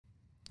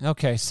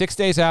Okay, 6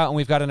 days out, and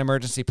we've got an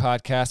emergency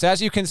podcast.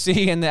 As you can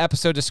see in the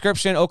episode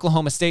description,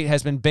 Oklahoma State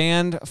has been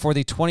banned for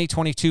the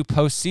 2022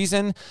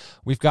 postseason.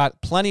 We've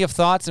got plenty of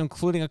thoughts,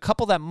 including a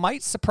couple that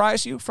might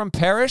surprise you from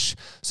Parrish.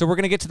 So we're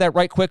going to get to that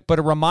right quick, but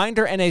a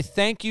reminder and a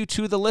thank you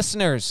to the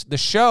listeners. The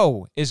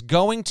show is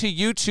going to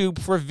YouTube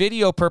for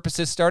video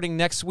purposes starting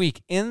next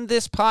week. In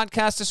this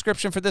podcast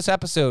description for this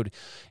episode,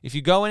 if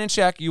you go in and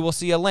check, you will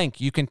see a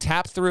link. You can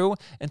tap through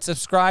and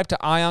subscribe to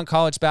Ion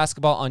College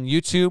Basketball on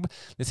YouTube.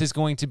 This is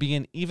going to be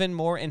an even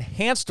more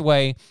enhanced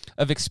way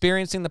of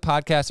experiencing the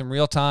podcast in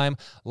real time,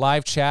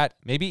 live chat,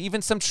 maybe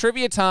even some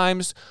trivia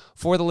times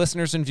for the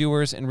listeners and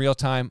viewers in real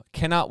time.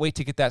 Cannot wait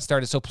to get that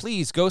started. So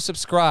please go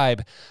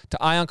subscribe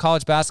to Ion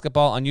College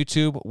Basketball on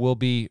YouTube. We'll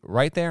be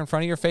right there in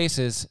front of your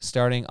faces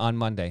starting on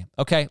Monday.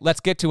 Okay, let's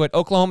get to it.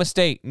 Oklahoma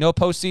State, no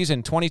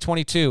postseason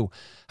 2022.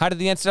 How did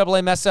the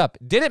NCAA mess up?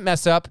 Did it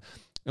mess up?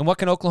 And what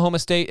can Oklahoma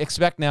State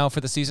expect now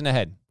for the season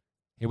ahead?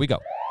 Here we go.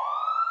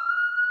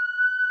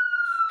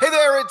 Hey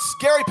there, it's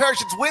Gary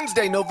Parrish. It's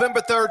Wednesday,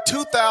 November 3rd,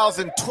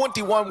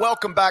 2021.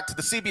 Welcome back to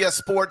the CBS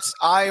Sports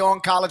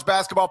Ion College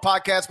Basketball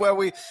Podcast, where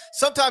we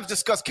sometimes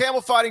discuss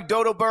camel fighting,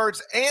 dodo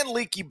birds, and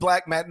leaky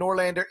black. Matt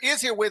Norlander is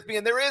here with me,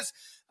 and there is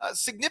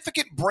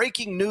significant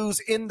breaking news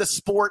in the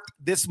sport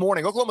this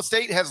morning. Oklahoma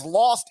State has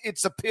lost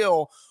its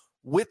appeal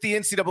with the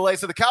NCAA,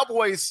 so the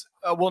Cowboys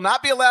will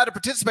not be allowed to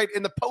participate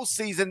in the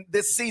postseason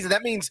this season.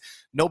 That means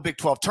no Big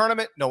 12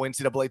 tournament, no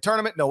NCAA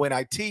tournament, no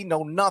NIT,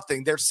 no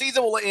nothing. Their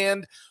season will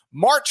end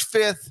March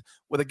 5th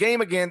with a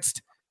game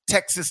against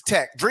Texas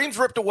Tech. Dreams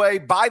ripped away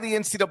by the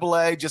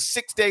NCAA just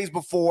 6 days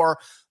before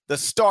the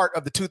start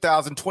of the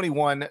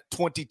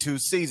 2021-22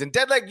 season.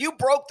 Deadleg, you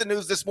broke the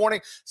news this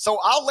morning, so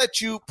I'll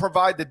let you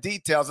provide the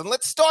details. And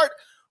let's start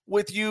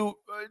with you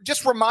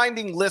just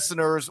reminding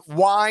listeners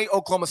why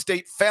Oklahoma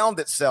State found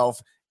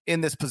itself in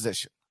this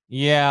position.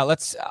 Yeah,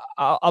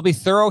 I'll be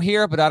thorough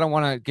here, but I don't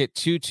want to get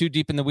too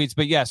deep in the weeds.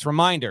 But yes,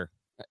 reminder,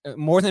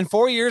 more than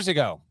 4 years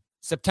ago,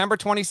 September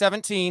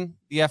 2017,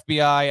 the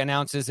FBI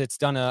announces it's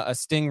done a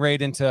sting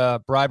raid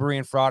into bribery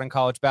and fraud in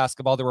college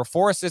basketball. There were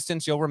 4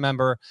 assistants, you'll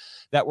remember,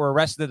 that were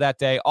arrested that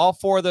day. All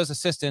 4 of those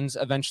assistants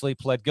eventually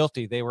pled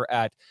guilty. They were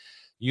at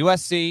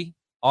USC,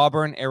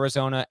 Auburn,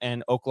 Arizona,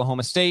 and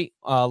Oklahoma State.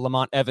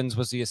 Lamont Evans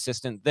was the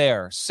assistant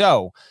there.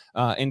 So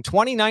in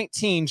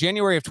 2019,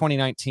 January of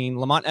 2019,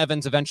 Lamont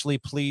Evans eventually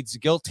pleads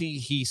guilty.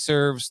 He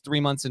serves 3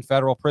 months in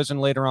federal prison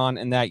later on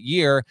in that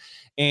year.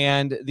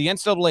 And the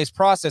NCAA's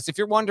process, if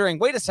you're wondering,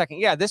 wait a second,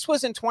 yeah, this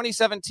was in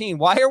 2017.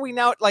 Why are we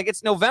now, like,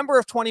 it's November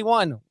of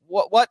 21?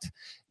 What?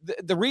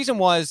 The reason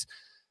was,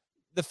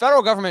 the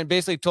federal government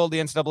basically told the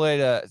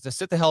NCAA to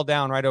sit the hell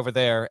down right over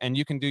there, and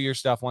you can do your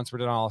stuff once we're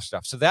done all our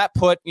stuff. So that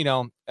put,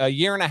 a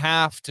year and a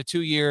half to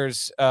 2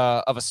 years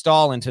of a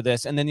stall into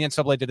this, and then the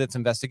NCAA did its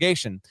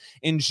investigation.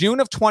 In June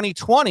of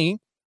 2020,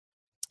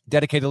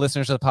 dedicated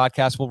listeners of the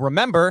podcast will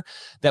remember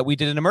that we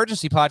did an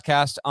emergency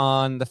podcast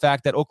on the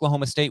fact that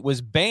Oklahoma State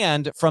was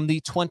banned from the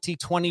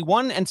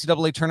 2021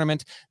 NCAA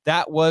tournament.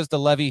 That was the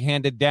levy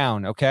handed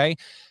down, okay?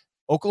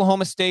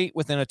 Oklahoma State,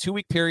 within a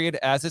 2-week period,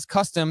 as is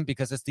custom,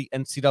 because it's the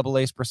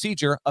NCAA's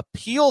procedure,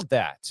 appealed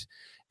that.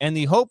 And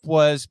the hope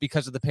was,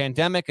 because of the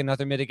pandemic and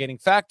other mitigating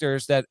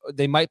factors, that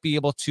they might be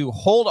able to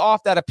hold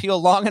off that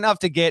appeal long enough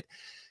to get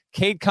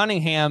Cade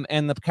Cunningham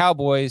and the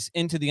Cowboys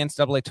into the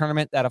NCAA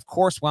tournament. That, of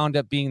course, wound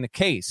up being the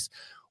case.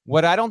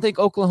 What I don't think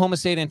Oklahoma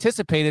State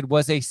anticipated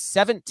was a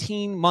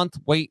 17-month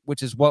wait,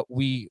 which is what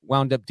we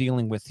wound up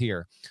dealing with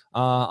here.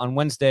 On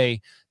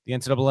Wednesday, the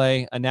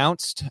NCAA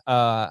announced,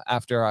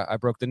 after I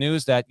broke the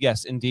news, that,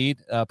 yes, indeed,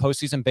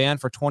 postseason ban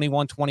for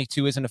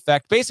 21-22 is in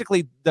effect.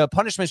 Basically, the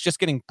punishment is just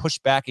getting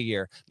pushed back a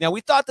year. Now, we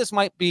thought this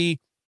might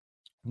be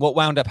what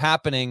wound up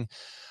happening,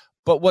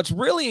 but what's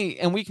really,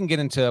 and we can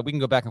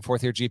go back and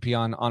forth here, GP,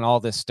 on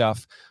all this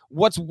stuff.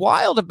 What's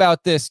wild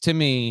about this to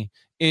me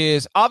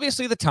is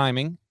obviously the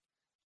timing,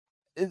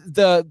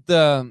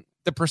 the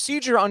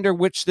procedure under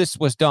which this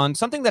was done,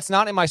 something that's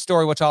not in my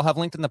story, which I'll have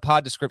linked in the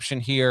pod description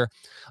here.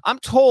 I'm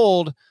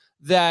told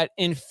that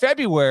in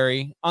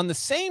February, on the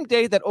same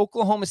day that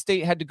Oklahoma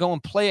State had to go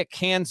and play at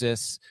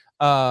Kansas,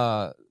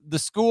 the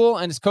school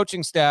and his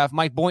coaching staff,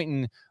 Mike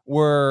Boynton,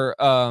 were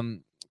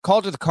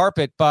called to the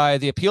carpet by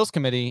the appeals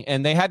committee,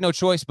 and they had no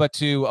choice but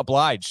to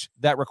oblige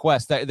that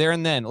request that there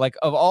and then, like,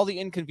 of all the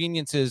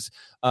inconveniences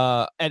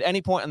at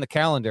any point on the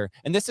calendar.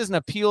 And this is an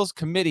appeals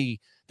committee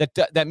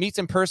that meets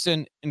in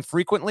person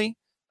infrequently,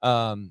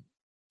 and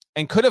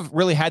could have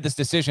really had this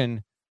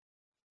decision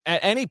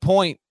at any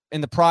point in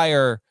the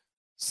prior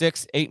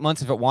 6-8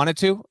 months if it wanted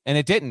to, and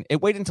it didn't.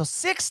 It waited until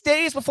 6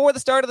 days before the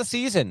start of the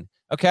season,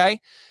 okay?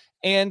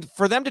 And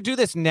for them to do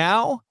this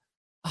now,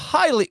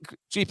 highly,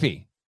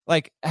 GP,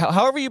 like,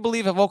 however you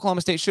believe if Oklahoma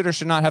State should or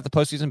should not have the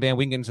postseason ban,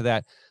 we can get into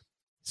that.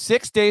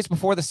 6 days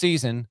before the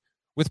season,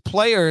 with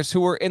players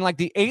who were in, like,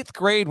 the 8th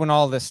grade when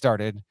all of this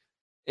started,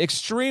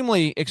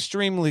 extremely,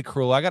 extremely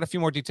cruel. I got a few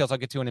more details I'll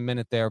get to in a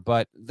minute there,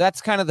 but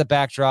that's kind of the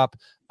backdrop.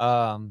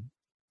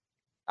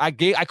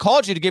 I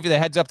called you to give you the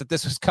heads up that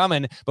this was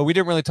coming, but we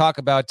didn't really talk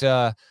about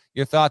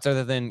your thoughts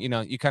other than,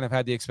 you kind of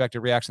had the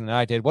expected reaction that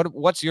I did.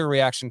 What's your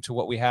reaction to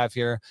what we have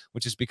here,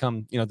 which has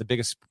become, the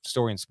biggest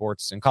story in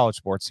sports and college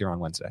sports here on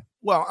Wednesday?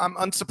 Well, I'm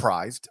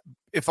unsurprised,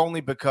 if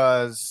only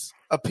because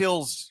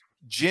appeals,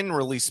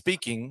 generally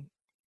speaking,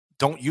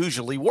 don't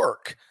usually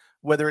work,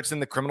 whether it's in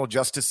the criminal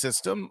justice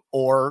system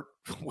or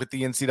with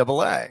the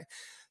NCAA.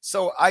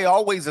 So I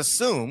always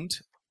assumed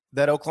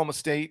that Oklahoma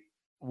State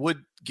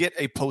would get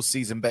a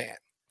postseason ban.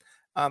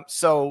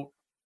 So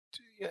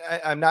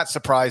I'm not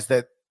surprised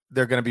that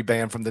they're going to be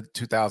banned from the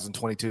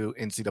 2022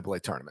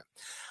 NCAA tournament.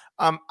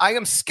 I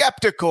am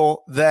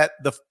skeptical that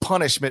the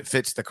punishment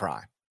fits the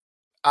crime.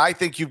 I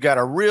think you've got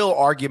a real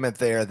argument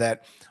there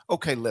that,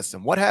 okay,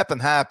 listen, what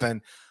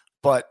happened,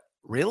 but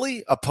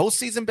really a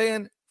postseason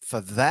ban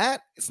for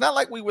that? It's not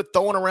like we were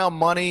throwing around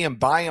money and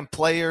buying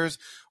players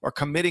or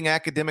committing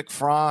academic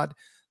fraud.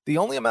 The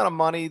only amount of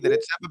money that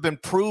it's ever been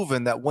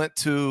proven that went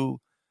to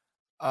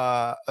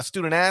a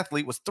student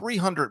athlete was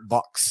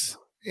 $300,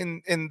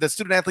 and the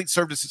student athlete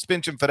served a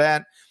suspension for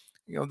that.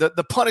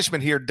 The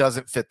punishment here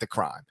doesn't fit the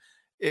crime.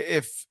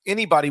 If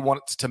anybody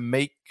wants to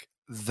make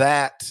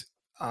that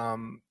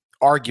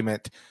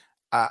argument,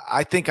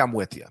 I think I'm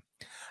with you.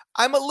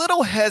 I'm a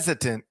little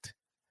hesitant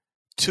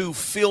to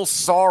feel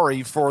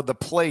sorry for the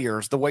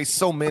players the way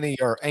so many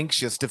are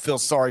anxious to feel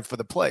sorry for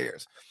the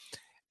players.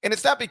 And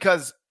it's not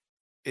because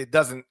it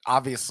doesn't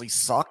obviously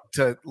suck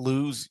to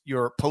lose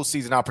your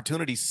postseason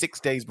opportunity 6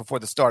 days before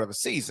the start of a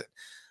season.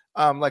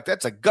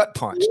 That's a gut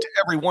punch to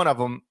every one of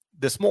them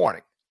this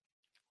morning.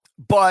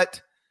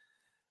 But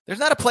there's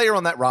not a player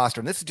on that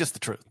roster, and this is just the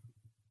truth.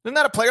 There's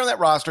not a player on that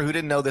roster who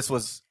didn't know this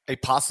was a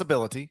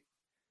possibility,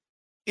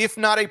 if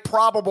not a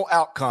probable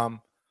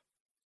outcome,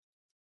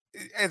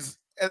 as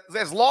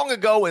long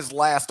ago as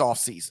last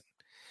offseason.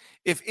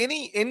 If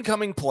any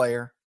incoming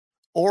player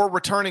or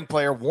returning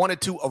player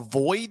wanted to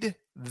avoid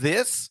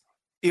this,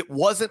 it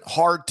wasn't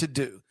hard to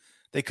do.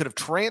 They could have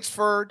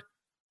transferred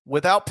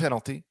without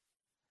penalty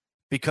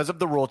because of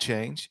the rule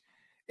change.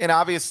 And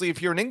obviously,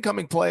 if you're an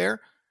incoming player,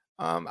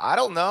 I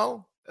don't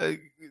know,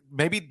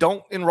 maybe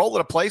don't enroll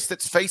at a place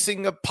that's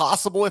facing a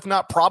possible, if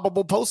not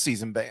probable,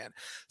 postseason ban.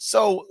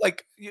 So,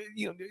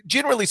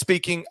 generally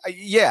speaking,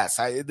 yes,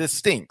 this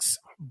stinks.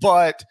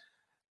 But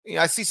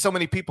I see so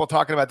many people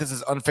talking about this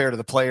is unfair to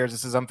the players.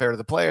 This is unfair to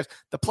the players.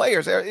 The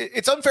players,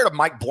 it's unfair to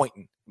Mike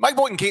Boynton. Mike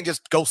Boynton can't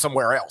just go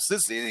somewhere else.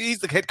 He's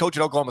the head coach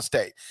at Oklahoma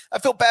State. I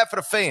feel bad for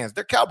the fans.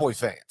 They're Cowboy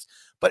fans.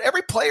 But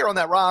every player on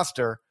that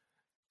roster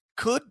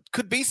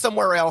could be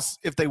somewhere else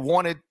if they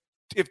wanted,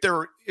 if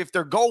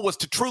their goal was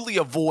to truly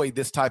avoid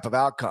this type of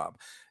outcome.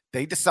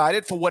 They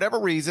decided for whatever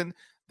reason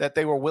that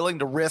they were willing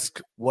to risk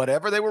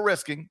whatever they were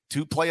risking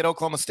to play at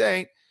Oklahoma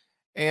State.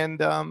 And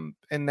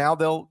now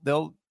they'll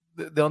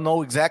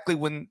know exactly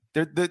when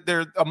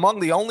they're among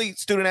the only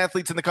student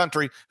athletes in the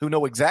country who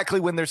know exactly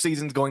when their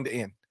season's going to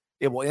end.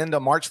 It will end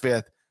on March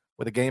 5th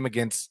with a game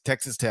against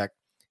Texas Tech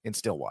in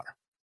Stillwater.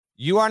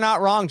 You are not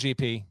wrong,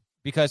 GP,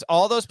 because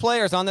all those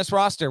players on this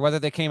roster, whether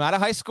they came out of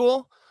high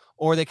school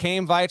or they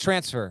came via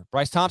transfer,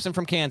 Bryce Thompson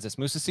from Kansas,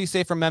 Musa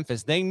Cisse from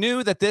Memphis, they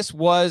knew that this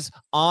was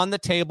on the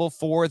table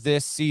for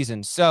this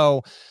season.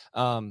 So,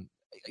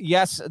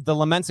 yes, the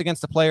laments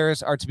against the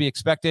players are to be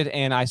expected,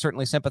 and I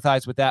certainly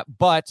sympathize with that.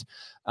 But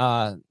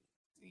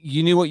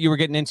you knew what you were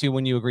getting into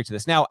when you agreed to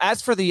this. Now,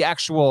 as for the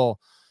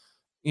actual,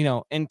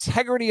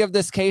 integrity of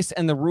this case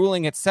and the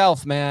ruling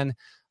itself, man,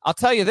 I'll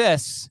tell you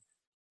this.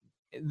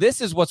 This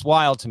is what's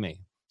wild to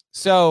me.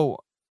 So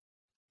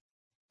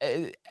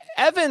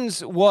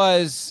Evans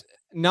was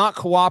not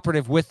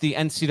cooperative with the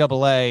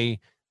NCAA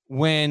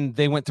when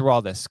they went through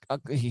all this.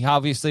 He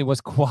obviously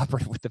was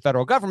cooperative with the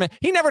federal government.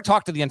 He never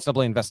talked to the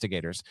NCAA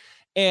investigators.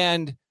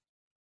 And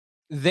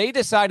the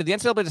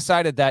NCAA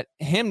decided that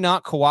him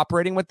not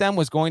cooperating with them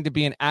was going to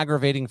be an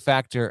aggravating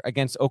factor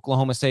against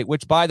Oklahoma State,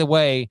 which, by the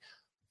way,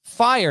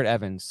 fired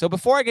Evans. So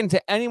before I get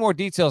into any more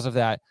details of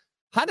that,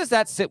 how does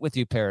that sit with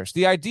you, Parrish?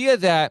 The idea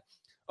that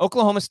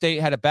Oklahoma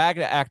State had a bad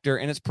actor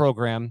in its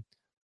program,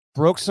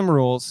 broke some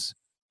rules,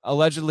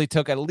 allegedly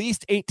took at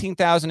least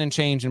 $18,000 and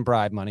change in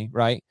bribe money,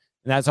 right?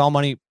 And that's all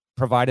money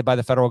provided by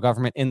the federal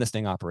government in the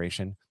sting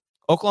operation.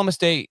 Oklahoma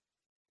State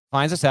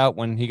finds this out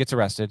when he gets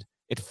arrested.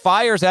 It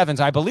fires Evans.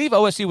 I believe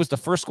OSU was the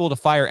first school to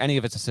fire any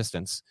of its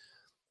assistants.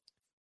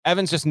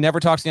 Evans just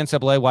never talks to the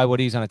NCAA. Why would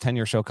he? He's on a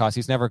 10-year show cost.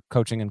 He's never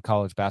coaching in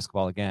college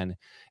basketball again.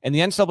 And the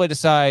NCAA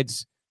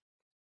decides,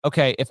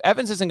 okay, if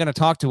Evans isn't going to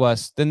talk to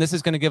us, then this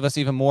is going to give us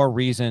even more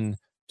reason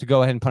to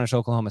go ahead and punish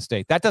Oklahoma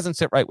State. That doesn't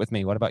sit right with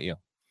me. What about you?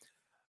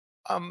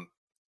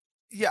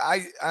 Yeah,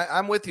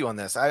 I'm with you on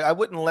this. I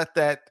wouldn't let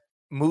that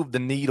move the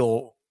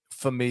needle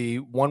for me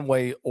one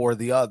way or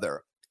the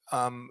other,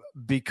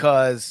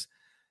 because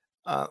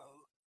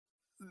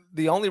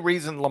the only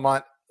reason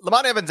Lamont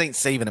Evans ain't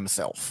saving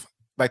himself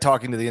by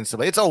talking to the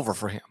NCAA. It's over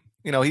for him.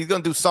 He's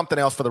going to do something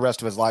else for the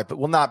rest of his life, but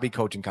will not be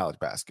coaching college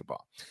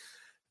basketball.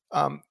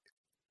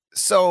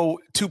 So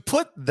to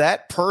put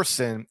that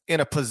person in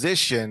a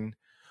position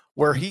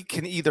where he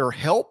can either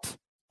help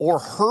or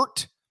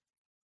hurt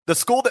the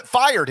school that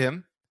fired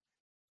him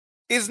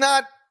is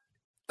not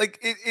like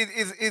it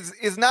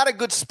is not a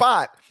good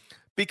spot,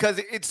 because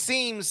it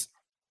seems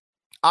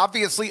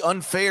obviously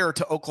unfair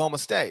to Oklahoma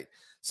State.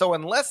 So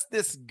unless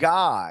this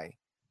guy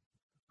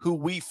who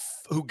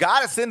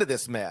got us into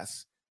this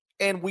mess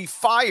and we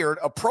fired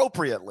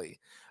appropriately,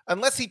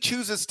 unless he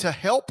chooses to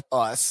help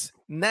us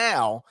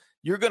now,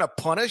 you're going to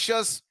punish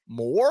us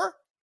more?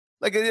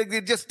 Like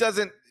it just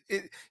doesn't.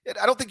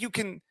 I don't think you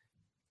can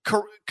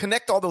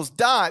connect all those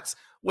dots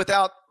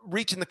without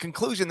reaching the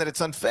conclusion that it's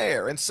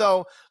unfair. And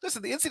so,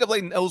 listen, the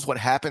NCAA knows what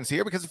happens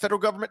here because the federal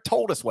government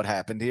told us what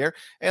happened here,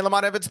 and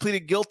Lamont Evans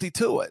pleaded guilty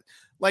to it.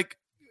 Like,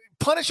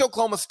 punish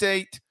Oklahoma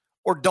State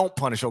or don't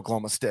punish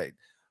Oklahoma State.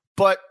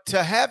 But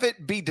to have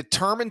it be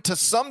determined to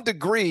some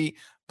degree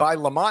by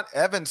Lamont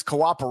Evans'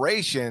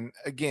 cooperation,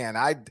 again,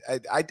 I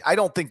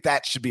don't think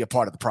that should be a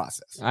part of the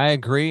process. I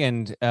agree,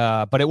 and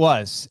but it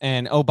was.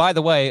 And oh, by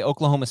the way,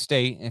 Oklahoma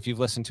State, if you've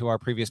listened to our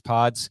previous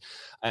pods,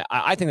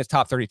 I think it's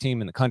top 30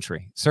 team in the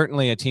country.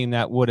 Certainly a team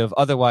that would have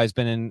otherwise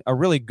been in a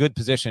really good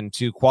position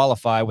to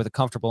qualify with a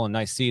comfortable and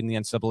nice seed in the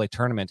NCAA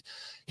tournament.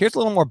 Here's a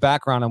little more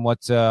background on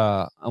what's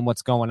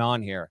going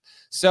on here.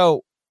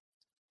 So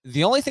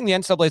the only thing the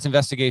NCAA's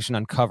investigation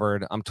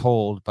uncovered, I'm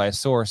told by a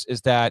source,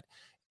 is that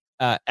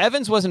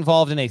Evans was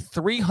involved in a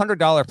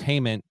 $300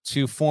 payment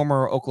to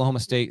former Oklahoma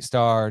State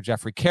star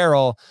Jeffrey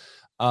Carroll.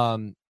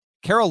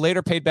 Carroll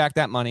later paid back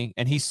that money,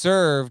 and he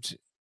served,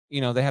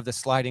 they have the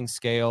sliding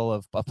scale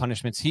of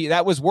punishments.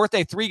 That was worth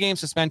a 3-game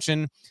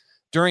suspension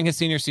during his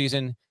senior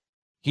season.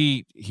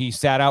 He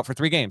sat out for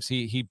 3 games.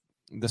 The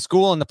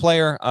school and the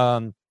player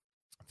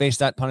faced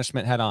that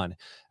punishment head on.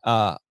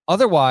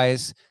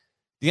 Otherwise,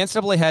 the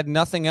NCAA had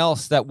nothing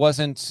else that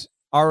wasn't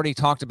already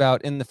talked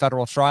about in the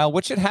federal trial,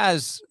 which it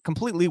has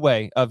complete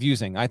leeway of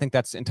using. I think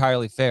that's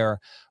entirely fair.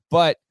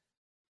 But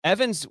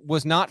Evans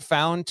was not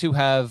found to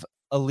have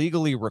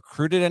illegally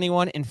recruited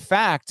anyone. In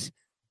fact,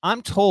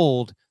 I'm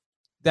told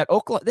that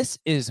this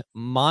is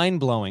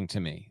mind-blowing to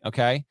me,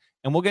 okay?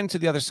 And we'll get into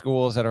the other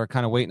schools that are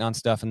kind of waiting on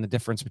stuff and the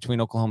difference between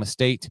Oklahoma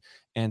State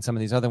and some of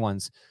these other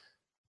ones.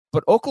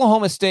 But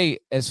Oklahoma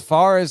State, as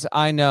far as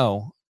I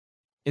know,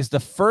 is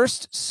the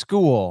first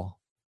school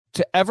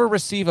to ever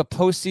receive a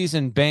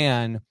postseason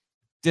ban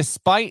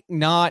despite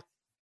not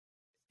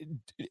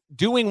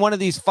doing one of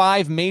these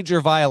 5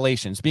 major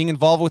violations, being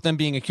involved with them,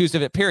 being accused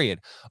of it, period.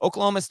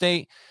 Oklahoma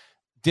State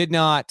did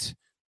not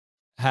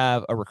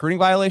have a recruiting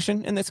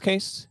violation in this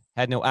case,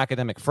 had no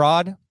academic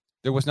fraud.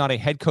 There was not a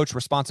head coach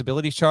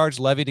responsibility charge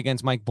levied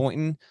against Mike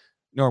Boynton,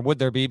 nor would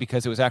there be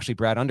because it was actually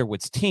Brad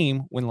Underwood's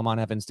team when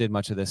Lamont Evans did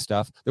much of this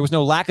stuff. There was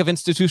no lack of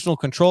institutional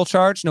control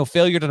charge, no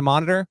failure to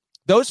monitor.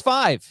 Those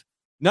 5,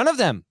 none of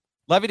them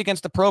levied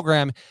against the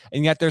program,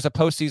 and yet there's a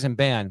postseason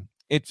ban.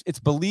 It's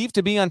believed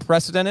to be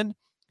unprecedented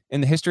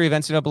in the history of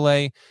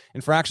NCAA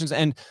infractions.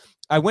 And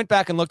I went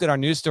back and looked at our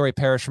news story,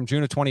 Parrish, from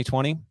June of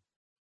 2020.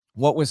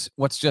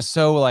 What's just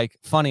so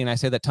funny, and I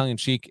say that tongue in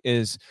cheek,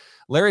 is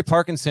Larry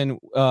Parkinson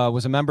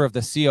was a member of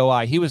the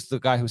COI. He was the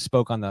guy who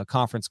spoke on the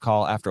conference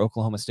call after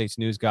Oklahoma State's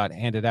news got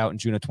handed out in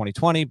June of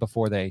 2020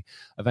 before they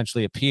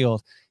eventually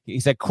appealed. He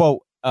said,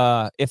 quote,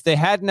 if they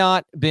had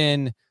not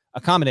been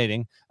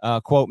accommodating,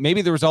 quote,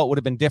 maybe the result would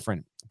have been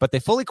different, but they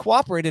fully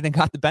cooperated and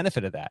got the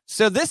benefit of that.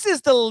 So this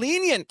is the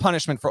lenient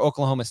punishment for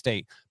Oklahoma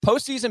State.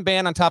 Postseason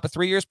ban on top of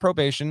 3 years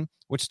probation,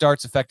 which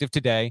starts effective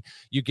today.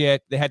 They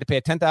had to pay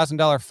a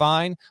 $10,000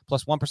 fine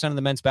plus 1% of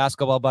the men's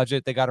basketball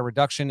budget. They got a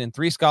reduction in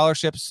 3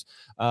 scholarships.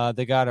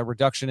 They got a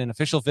reduction in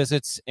official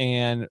visits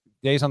and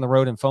days on the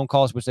road and phone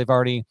calls, which they've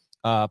already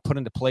put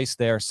into place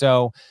there.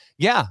 So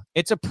yeah,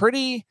 it's a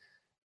pretty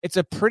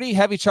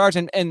heavy charge.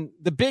 And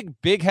the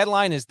big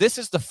headline is this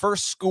is the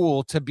first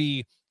school to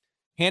be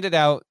handed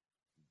out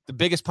the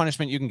biggest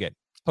punishment you can get,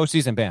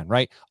 postseason ban,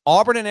 right?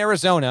 Auburn and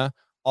Arizona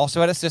also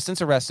had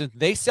assistants arrested.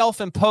 They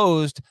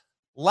self-imposed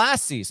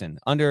last season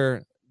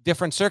under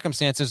different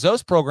circumstances.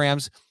 Those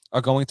programs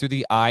are going through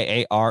the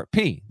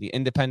IARP, the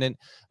Independent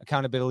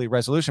Accountability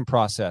Resolution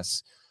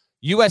Process.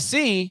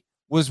 USC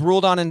was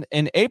ruled on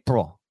in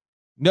April.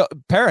 No,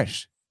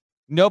 Parrish.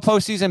 No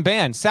postseason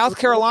ban. South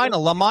Carolina,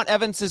 Lamont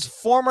Evans'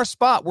 former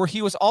spot where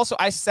he was also,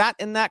 I sat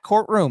in that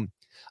courtroom.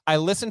 I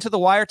listened to the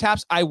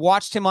wiretaps. I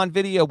watched him on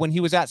video when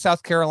he was at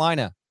South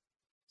Carolina.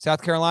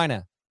 South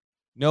Carolina,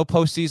 no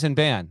postseason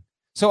ban.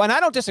 So, and I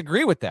don't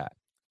disagree with that.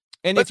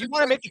 And if you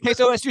want to make the case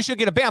OSU should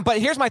get a ban, but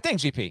here's my thing,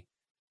 GP.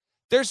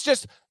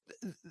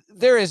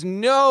 There is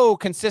no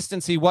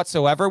consistency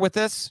whatsoever with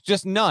this,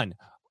 just none.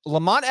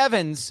 Lamont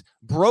Evans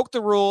broke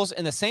the rules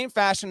in the same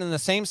fashion, in the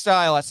same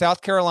style at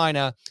South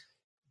Carolina.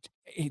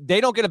 They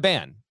don't get a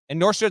ban, and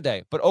nor should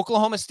they. But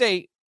Oklahoma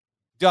State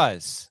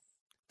does.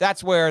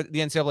 That's where the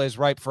NCAA is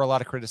ripe for a lot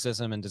of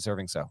criticism and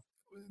deserving so.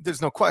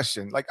 There's no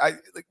question.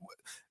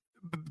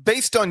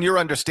 Based on your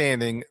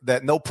understanding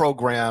that no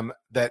program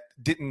that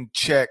didn't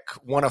check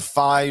one of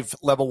 5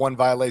 level 1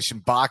 violation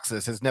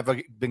boxes has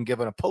never been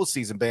given a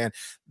postseason ban,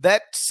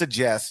 that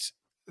suggests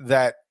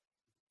that,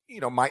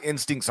 my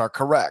instincts are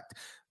correct,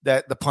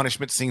 that the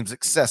punishment seems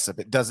excessive.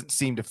 It doesn't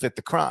seem to fit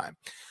the crime.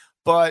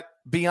 But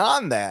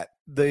beyond that,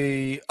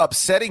 the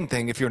upsetting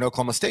thing, if you're an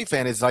Oklahoma State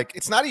fan, is like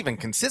it's not even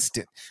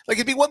consistent. Like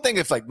it'd be one thing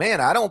if like, man,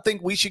 I don't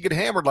think we should get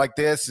hammered like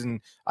this, and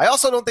I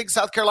also don't think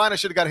South Carolina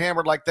should have got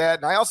hammered like that,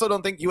 and I also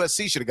don't think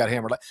USC should have got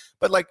hammered.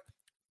 But like,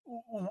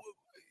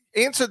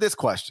 answer this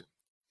question: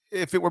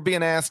 if it were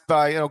being asked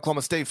by an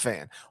Oklahoma State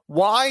fan,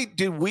 why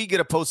did we get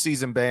a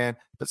postseason ban,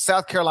 but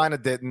South Carolina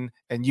didn't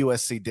and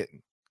USC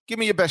didn't? Give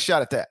me your best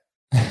shot at that.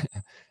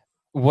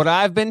 What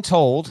I've been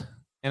told.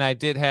 And I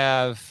did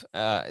have,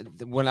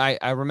 when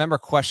I remember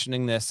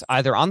questioning this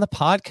either on the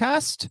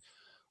podcast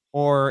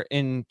or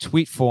in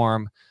tweet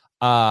form,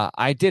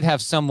 I did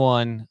have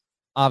someone,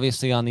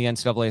 obviously on the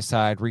NCAA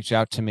side, reach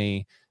out to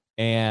me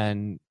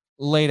and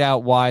laid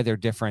out why they're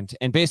different.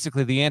 And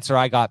basically the answer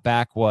I got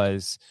back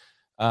was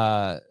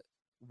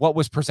what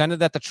was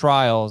presented at the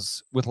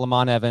trials with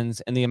Lamont Evans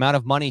and the amount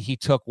of money he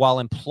took while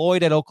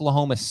employed at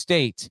Oklahoma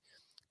State,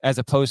 as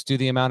opposed to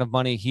the amount of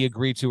money he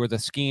agreed to or the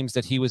schemes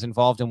that he was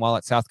involved in while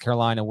at South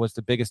Carolina, was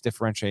the biggest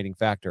differentiating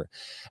factor.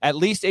 At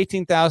least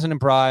 $18,000 in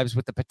bribes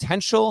with the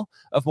potential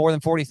of more than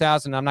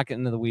 $40,000. I'm not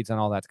getting into the weeds on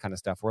all that kind of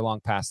stuff. We're long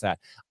past that.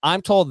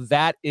 I'm told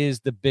that is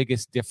the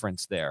biggest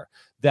difference there,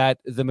 that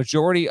the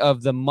majority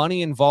of the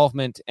money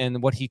involvement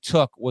and what he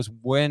took was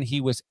when he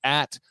was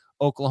at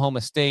Oklahoma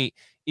State,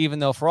 even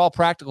though for all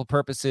practical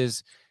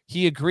purposes,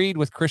 he agreed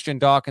with Christian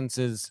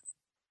Dawkins's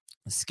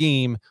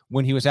scheme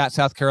when he was at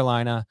South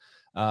Carolina.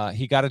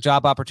 He got a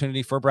job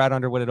opportunity for Brad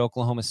Underwood at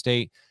Oklahoma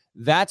State.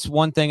 That's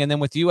one thing. And then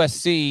with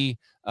USC,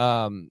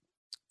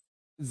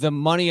 the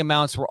money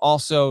amounts were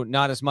also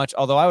not as much,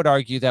 although I would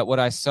argue that what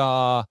I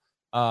saw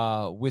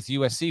with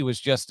USC was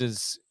just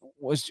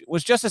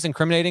as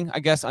incriminating, I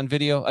guess, on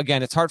video.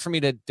 Again, it's hard for me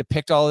to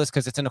depict all of this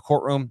because it's in a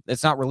courtroom.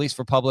 It's not released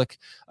for public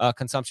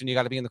consumption. You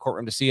got to be in the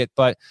courtroom to see it.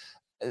 But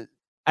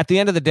at the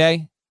end of the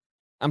day,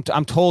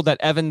 I'm told that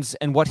Evans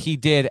and what he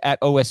did at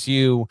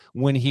OSU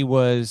when he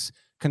was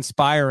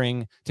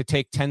conspiring to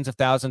take tens of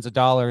thousands of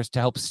dollars to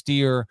help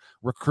steer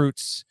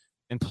recruits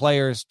and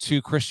players to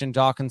Christian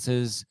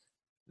Dawkins's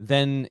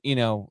then,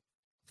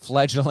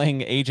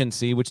 fledgling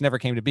agency, which never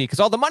came to be because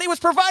all the money was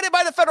provided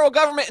by the federal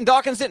government and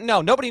Dawkins didn't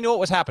know. Nobody knew what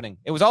was happening.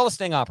 It was all a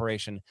sting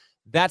operation.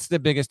 That's the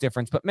biggest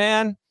difference. But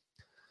man,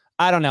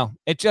 I don't know.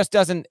 It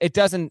doesn't,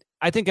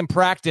 I think in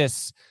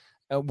practice,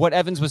 what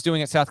Evans was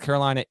doing at South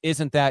Carolina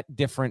isn't that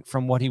different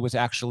from what he was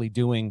actually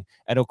doing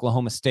at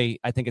Oklahoma State.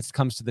 I think it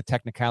comes to the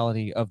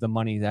technicality of the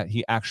money that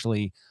he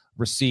actually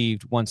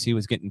received once he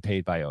was getting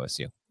paid by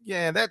OSU.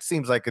 Yeah, that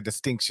seems like a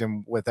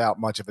distinction without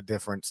much of a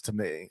difference to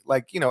me.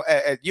 Like,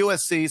 at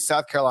USC,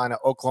 South Carolina,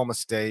 Oklahoma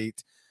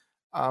State,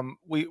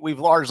 we've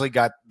largely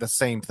got the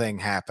same thing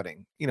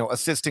happening.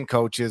 Assistant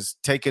coaches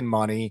taking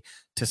money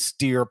to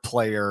steer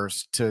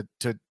players to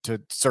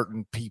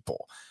certain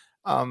people.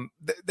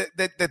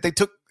 That they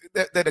took.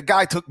 That a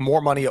guy took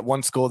more money at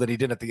one school than he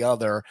did at the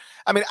other.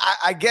 I mean,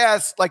 I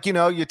guess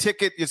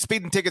your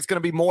speeding ticket's going to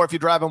be more if you're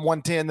driving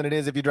 110 than it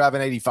is if you're driving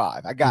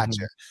 85. I got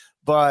you.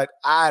 But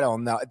I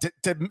don't know.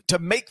 To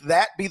make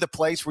that be the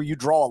place where you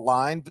draw a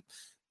line,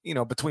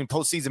 between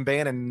postseason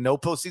ban and no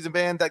postseason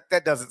ban,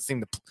 that doesn't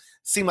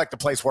seem like the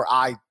place where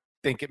I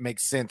think it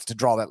makes sense to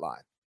draw that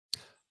line.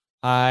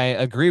 I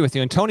agree with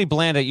you. And Tony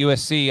Bland at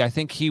USC, I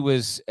think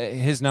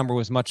his number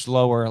was much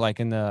lower,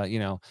 like in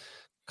the,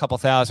 couple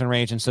thousand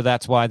range. And so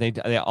that's why they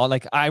all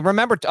I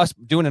remember us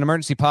doing an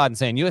emergency pod and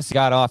saying USC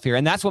got off here.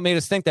 And that's what made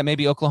us think that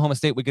maybe Oklahoma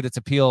State would get its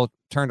appeal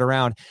turned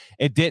around.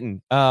 It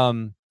didn't.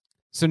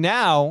 So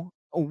now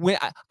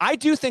I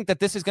do think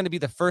that this is going to be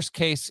the first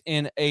case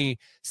in a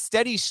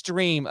steady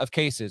stream of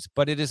cases,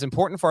 but it is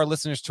important for our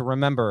listeners to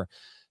remember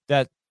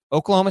that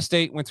Oklahoma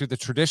State went through the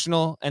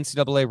traditional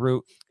NCAA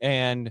route,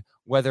 and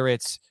whether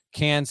it's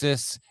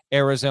Kansas,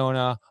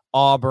 Arizona,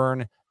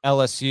 Auburn,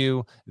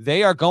 LSU,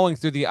 they are going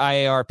through the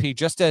IARP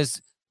just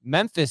as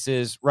Memphis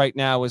is right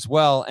now as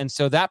well. And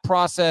so that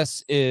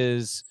process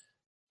is,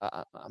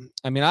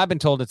 I've been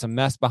told it's a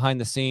mess behind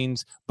the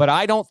scenes, but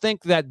I don't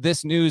think that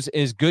this news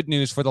is good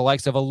news for the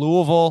likes of a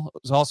Louisville,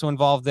 who's also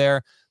involved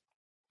there.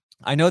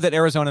 I know that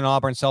Arizona and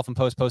Auburn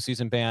self-imposed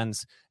postseason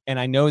bans, and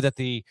I know that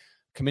the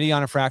Committee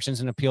on Infractions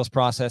and Appeals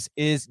process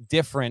is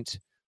different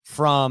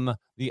from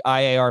the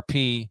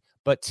IARP.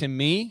 But to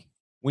me,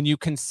 when you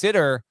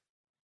consider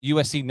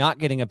USC not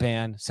getting a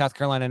ban, South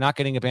Carolina not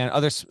getting a ban,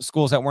 other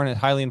schools that weren't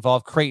highly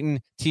involved,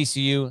 Creighton,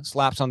 TCU,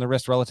 slaps on the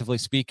wrist, relatively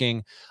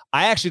speaking,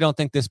 I actually don't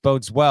think this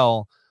bodes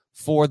well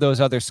for those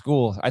other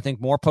schools. I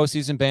think more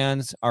postseason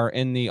bans are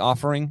in the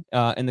offering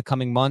in the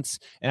coming months.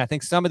 And I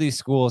think some of these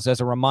schools, as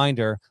a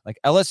reminder, like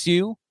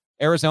LSU,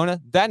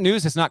 Arizona, that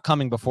news is not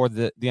coming before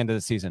the end of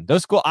the season.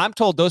 I'm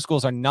told those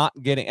schools are not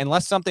getting,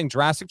 unless something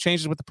drastic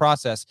changes with the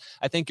process,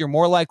 I think you're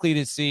more likely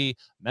to see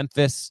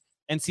Memphis,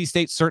 NC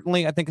State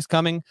certainly, I think, is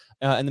coming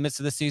in the midst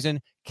of the season.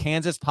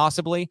 Kansas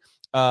possibly.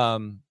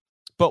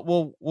 But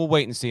we'll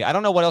wait and see. I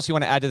don't know what else you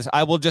want to add to this.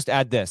 I will just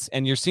add this.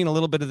 And you're seeing a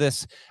little bit of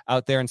this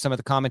out there in some of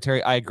the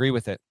commentary. I agree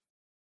with it.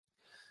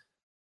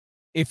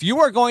 If you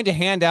are going to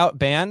hand out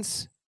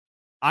bans,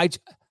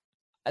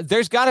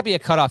 there's got to be a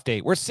cutoff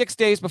date. We're 6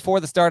 days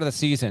before the start of the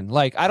season.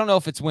 Like, I don't know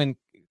if it's when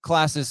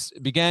classes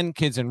begin,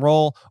 kids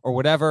enroll or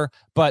whatever,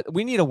 but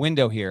we need a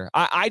window here.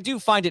 I do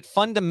find it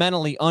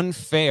fundamentally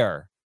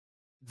unfair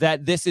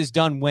that this is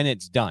done when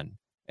it's done.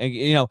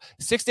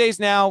 6 days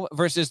now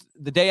versus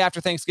the day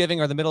after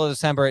Thanksgiving or the middle of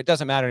December, it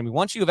doesn't matter to me.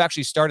 Once you have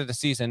actually started a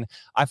season,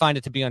 I find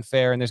it to be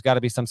unfair, and there's got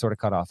to be some sort of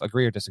cutoff.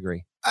 Agree or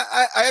disagree?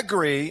 I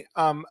agree.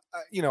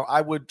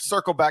 I would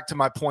circle back to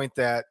my point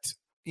that,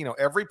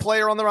 every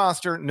player on the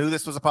roster knew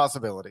this was a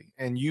possibility,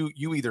 and you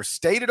either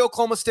stayed at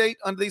Oklahoma State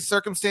under these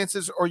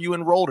circumstances or you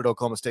enrolled at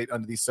Oklahoma State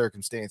under these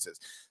circumstances.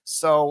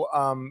 So,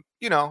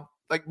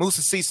 like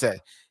Musa Cisse,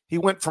 he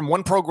went from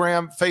one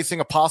program facing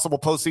a possible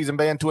postseason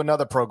ban to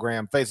another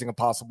program facing a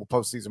possible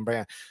postseason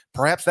ban.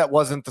 Perhaps that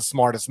wasn't the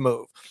smartest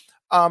move.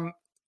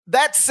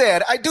 That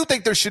said, I do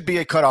think there should be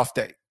a cutoff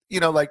date,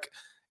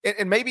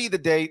 and maybe the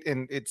date,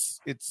 and it's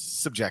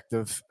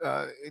subjective,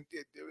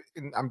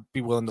 and I'd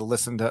be willing to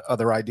listen to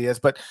other ideas,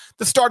 but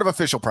the start of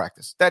official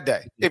practice that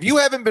day. If you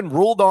haven't been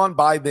ruled on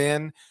by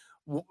then,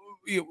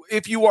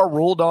 if you are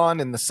ruled on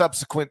in the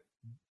subsequent,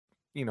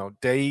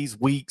 days,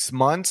 weeks,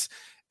 months,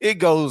 it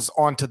goes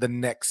on to the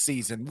next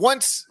season.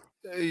 Once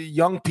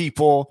young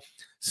people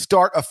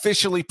start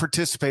officially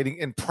participating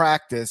in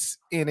practice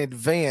in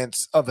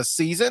advance of a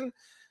season,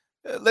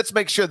 let's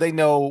make sure they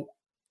know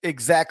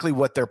exactly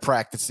what they're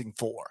practicing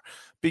for,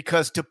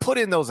 because to put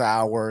in those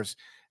hours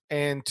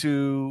and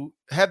to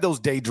have those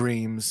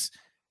daydreams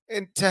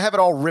and to have it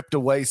all ripped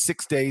away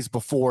 6 days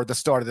before the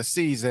start of the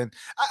season,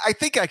 I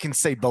think I can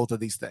say both of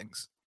these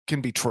things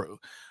can be true.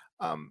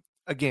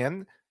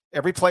 Again,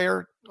 every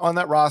player on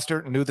that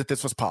roster knew that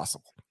this was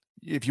possible.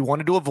 If you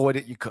wanted to avoid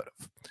it, you could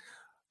have.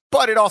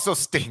 But it also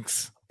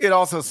stinks.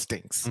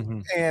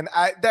 Mm-hmm. And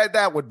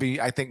that would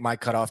be, I think, my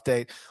cutoff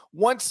date.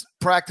 Once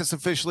practice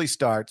officially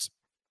starts,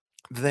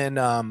 then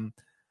any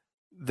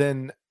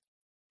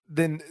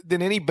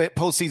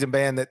postseason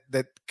ban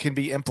that can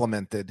be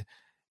implemented,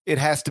 it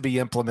has to be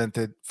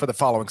implemented for the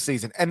following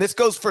season. And this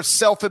goes for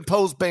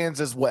self-imposed bans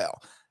as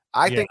well.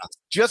 I think it's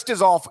just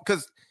as awful,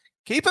 because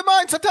keep in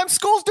mind, sometimes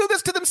schools do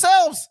this to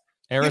themselves.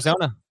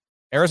 Arizona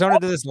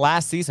did this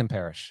last season,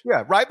 Parrish.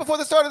 Yeah, right before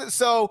the start of it.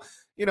 So,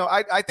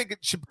 I think it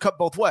should cut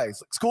both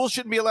ways. Schools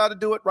shouldn't be allowed to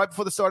do it right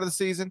before the start of the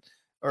season,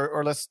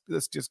 or let's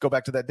just go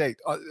back to that date.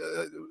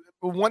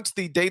 Once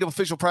the date of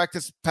official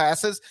practice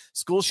passes,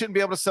 schools shouldn't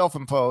be able to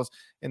self-impose,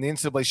 and the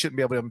NCAA shouldn't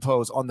be able to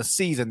impose on the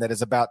season that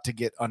is about to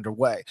get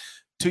underway.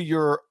 To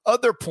your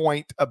other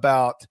point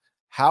about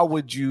how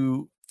would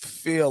you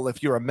feel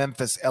if you're a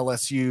Memphis,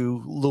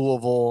 LSU,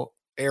 Louisville,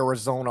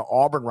 Arizona,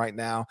 Auburn right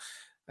now,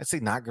 I'd say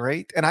not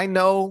great. And I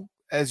know,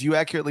 as you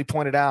accurately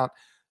pointed out,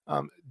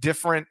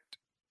 different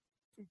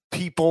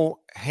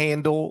people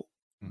handle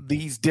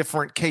these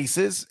different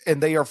cases,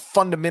 and they are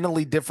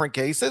fundamentally different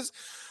cases.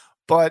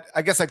 But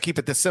I guess I'd keep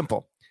it this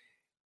simple.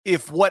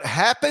 If what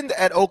happened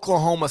at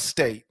Oklahoma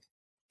State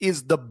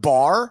is the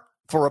bar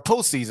for a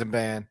postseason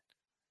ban,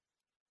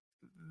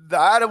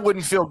 I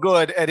wouldn't feel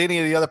good at any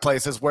of the other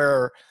places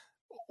where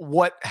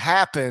what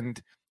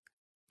happened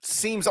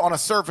seems on a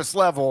surface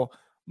level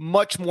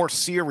much more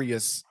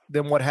serious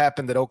than what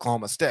happened at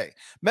Oklahoma State.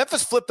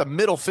 Memphis flipped a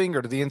middle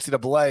finger to the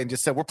NCAA and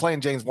just said, we're playing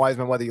James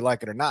Wiseman whether you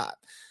like it or not.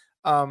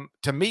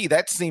 To me,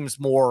 that seems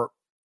more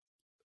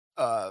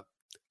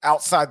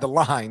outside the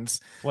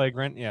lines,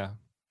 flagrant,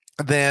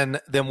 than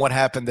what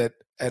happened at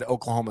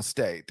Oklahoma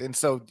State. And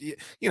so,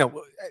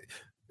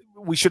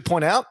 we should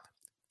point out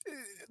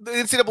the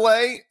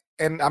NCAA,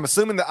 and I'm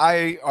assuming the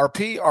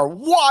IRP, are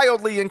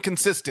wildly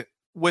inconsistent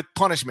with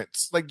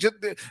punishments. Like,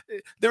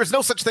 there is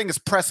no such thing as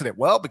precedent.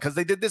 Well, because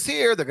they did this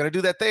here, they're going to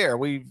do that there.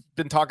 We've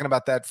been talking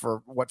about that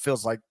for what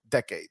feels like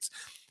decades.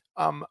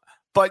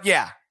 But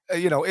yeah,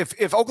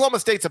 if Oklahoma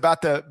State's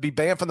about to be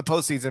banned from the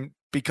postseason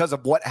because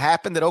of what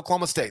happened at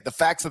Oklahoma State, the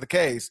facts of the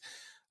case,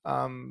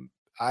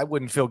 I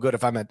wouldn't feel good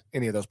if I'm at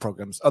any of those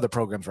other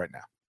programs right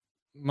now.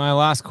 My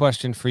last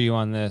question for you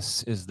on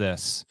this is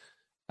this.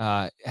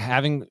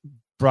 Having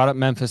brought up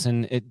Memphis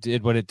and it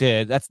did what it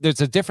did,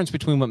 there's a difference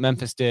between what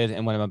Memphis did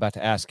and what I'm about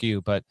to ask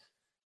you. But,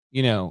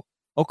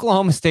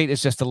 Oklahoma State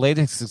is just the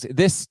latest.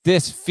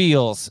 This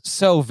feels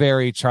so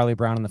very Charlie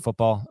Brown in the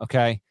football,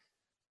 okay?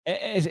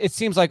 It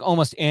seems like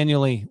almost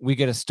annually we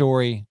get a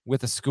story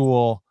with a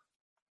school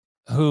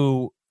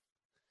who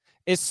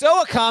is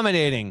so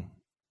accommodating.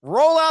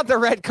 Roll out the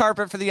red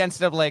carpet for the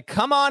NCAA.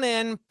 Come on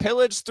in,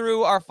 pillage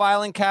through our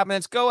filing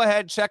cabinets. Go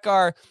ahead, check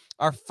our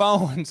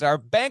phones, our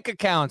bank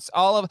accounts,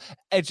 all of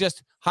it.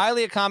 Just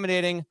highly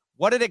accommodating.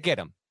 What did it get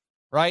them?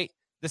 Right?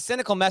 The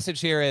cynical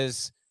message here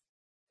is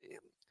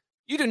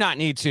you do not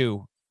need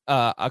to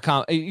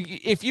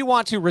if you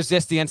want to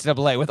resist the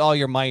NCAA with all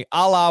your might,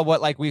 a la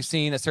what like we've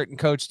seen a certain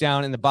coach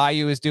down in the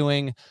Bayou is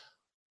doing.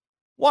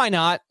 Why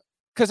not?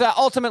 Because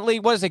ultimately,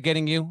 what is it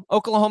getting you?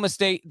 Oklahoma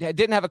State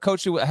didn't have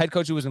a head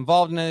coach who was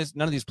involved in this.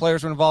 None of these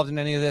players were involved in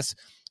any of this.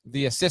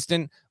 The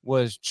assistant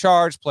was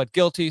charged, pled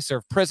guilty,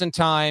 served prison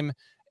time.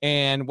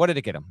 And what did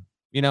it get him?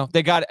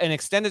 They got an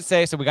extended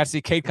stay. So we got to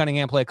see Cade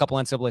Cunningham play a couple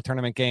NCAA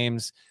tournament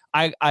games.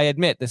 I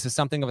admit this is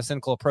something of a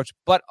cynical approach,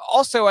 but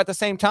also at the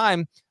same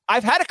time,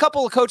 I've had a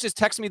couple of coaches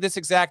text me this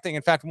exact thing.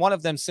 In fact, one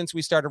of them, since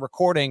we started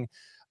recording,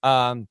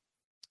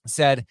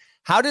 said,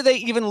 how do they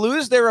even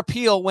lose their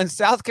appeal when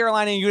South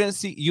Carolina and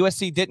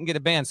USC didn't get a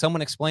ban?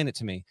 Someone explain it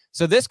to me.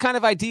 So this kind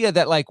of idea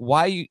that like,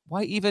 why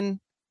even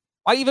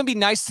be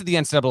nice to the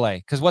NCAA?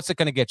 Because what's it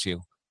going to get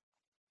you?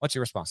 What's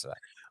your response to that?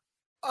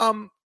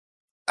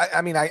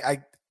 I mean,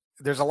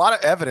 there's a lot of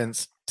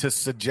evidence to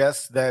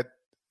suggest that,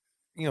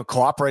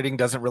 cooperating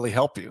doesn't really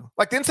help you.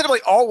 Like the NCAA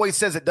always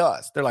says it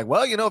does. They're like,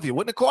 well, if you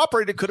wouldn't have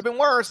cooperated, it could have been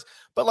worse.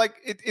 But like,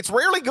 it's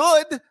rarely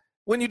good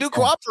when you do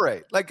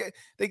cooperate. Like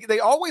they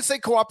always say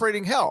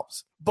cooperating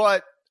helps,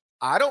 but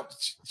I don't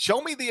show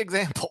me the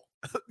example.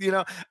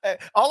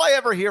 All I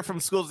ever hear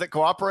from schools that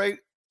cooperate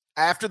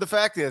after the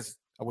fact is,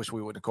 I wish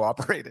we wouldn't have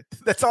cooperated.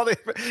 That's all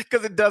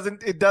because it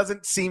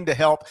doesn't seem to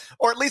help,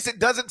 or at least it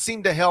doesn't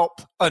seem to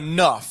help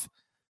enough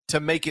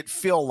to make it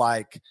feel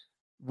like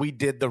we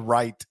did the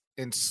right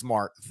and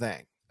smart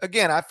thing.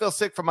 Again, I feel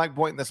sick for Mike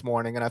Boynton this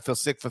morning, and I feel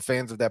sick for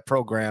fans of that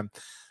program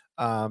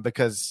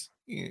because,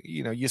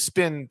 you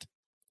spend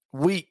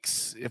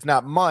weeks, if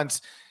not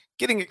months,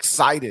 getting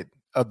excited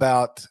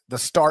about the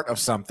start of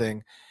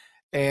something.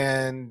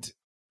 And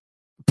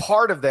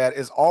part of that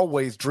is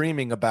always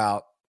dreaming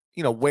about,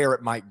 where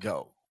it might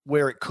go,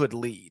 where it could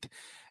lead.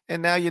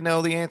 And now you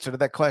know the answer to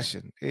that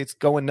question. It's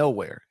going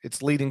nowhere.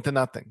 It's leading to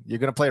nothing. You're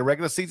going to play a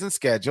regular season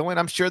schedule, and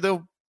I'm sure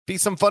there'll be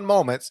some fun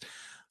moments.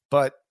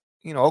 But,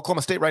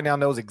 Oklahoma State right now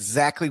knows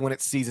exactly when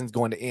its season's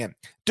going to end.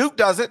 Duke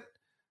doesn't.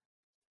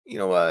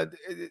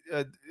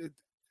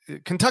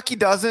 Kentucky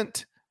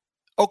doesn't.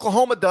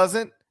 Oklahoma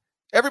doesn't.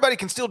 Everybody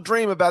can still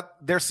dream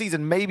about their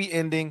season maybe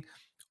ending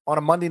on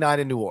a Monday night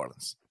in New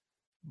Orleans.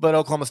 But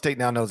Oklahoma State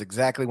now knows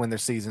exactly when their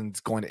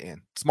season's going to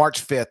end. It's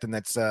March 5th, and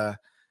that's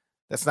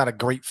not a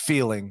great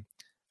feeling,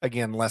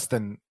 again, less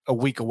than a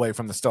week away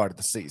from the start of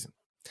the season.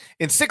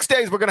 In 6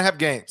 days, we're going to have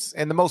games.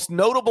 And the most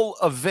notable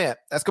event,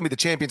 that's going to be the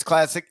Champions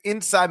Classic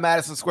inside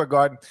Madison Square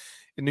Garden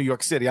in New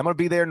York City. I'm going to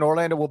be there.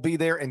 Norlander will be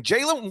there. And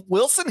Jalen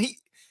Wilson, he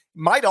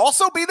might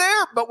also be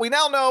there, but we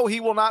now know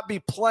he will not be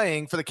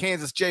playing for the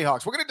Kansas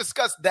Jayhawks. We're going to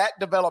discuss that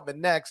development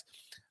next.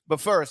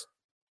 But first,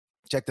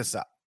 check this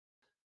out.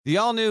 The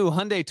all-new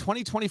Hyundai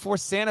 2024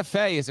 Santa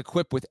Fe is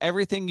equipped with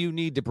everything you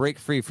need to break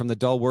free from the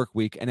dull work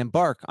week and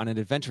embark on an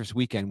adventurous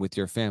weekend with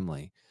your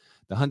family.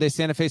 The Hyundai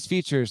Santa Fe's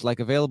features like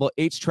available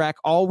H-Track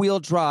all-wheel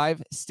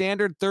drive,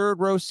 standard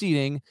third-row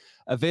seating,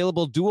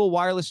 available dual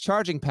wireless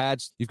charging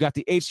pads. You've got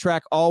the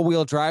H-Track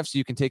all-wheel drive so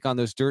you can take on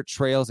those dirt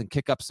trails and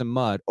kick up some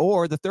mud.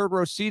 Or the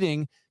third-row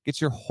seating gets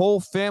your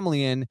whole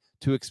family in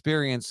to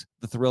experience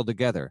the thrill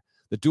together.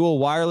 The dual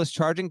wireless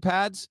charging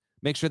pads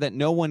make sure that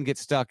no one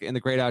gets stuck in the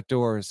great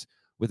outdoors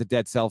with a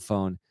dead cell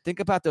phone. Think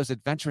about those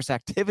adventurous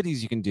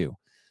activities you can do.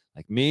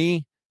 Like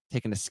me,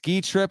 taking a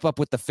ski trip up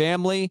with the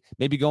family,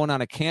 maybe going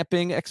on a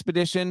camping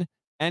expedition,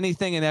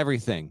 anything and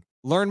everything.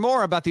 Learn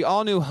more about the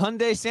all-new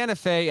Hyundai Santa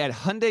Fe at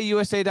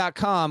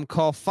HyundaiUSA.com.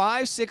 Call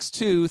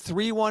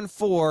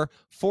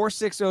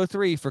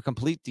 562-314-4603 for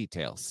complete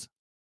details.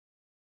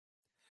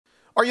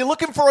 Are you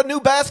looking for a new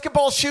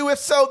basketball shoe? If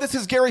so, this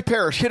is Gary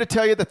Parrish here to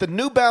tell you that the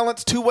New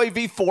Balance 2-Way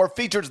V4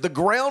 features the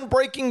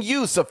groundbreaking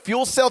use of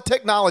fuel cell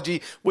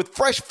technology with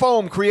fresh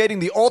foam, creating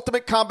the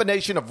ultimate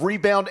combination of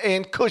rebound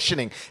and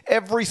cushioning.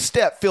 Every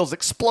step feels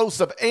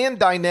explosive and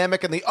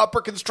dynamic, and the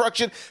upper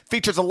construction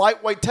features a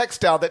lightweight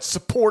textile that's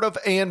supportive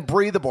and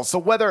breathable. So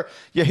whether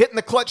you're hitting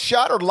the clutch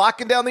shot or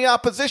locking down the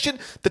opposition,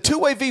 the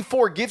 2-Way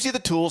V4 gives you the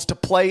tools to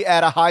play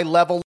at a high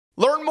level.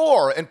 Learn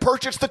more and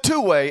purchase the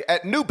 2-Way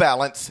at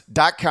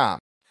newbalance.com.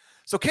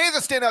 So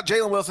Kansas standout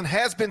Jalen Wilson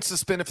has been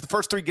suspended for the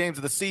first 3 games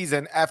of the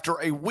season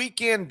after a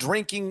weekend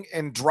drinking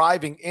and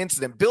driving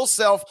incident. Bill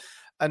Self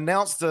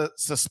announced the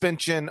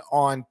suspension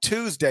on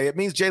Tuesday. It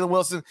means Jalen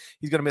Wilson,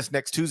 he's going to miss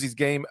next Tuesday's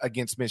game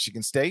against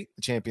Michigan State,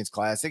 the Champions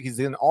Classic. He's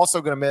then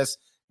also going to miss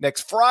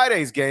next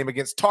Friday's game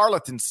against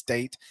Tarleton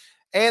State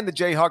and the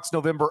Jayhawks'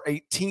 November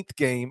 18th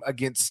game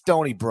against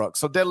Stony Brook.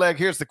 So, Deadleg,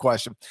 here's the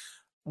question.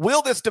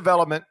 Will this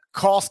development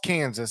cost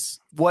Kansas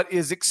what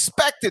is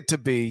expected to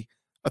be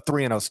a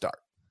 3-0 start?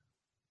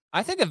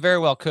 I think it very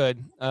well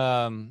could.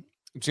 Jalen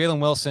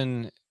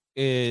Wilson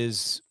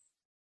is,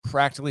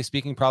 practically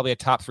speaking, probably a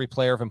top 3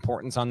 player of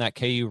importance on that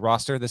KU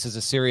roster. This is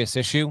a serious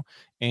issue,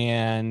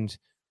 and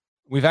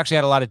we've actually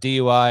had a lot of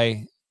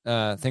DUI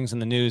things in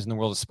the news in the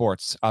world of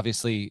sports.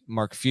 Obviously,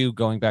 Mark Few,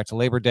 going back to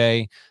Labor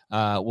Day,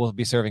 will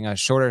be serving a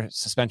shorter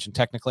suspension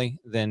technically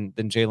than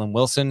Jalen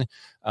Wilson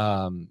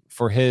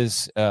for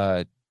his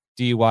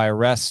DUI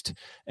arrest.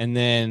 And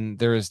then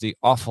there is the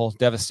awful,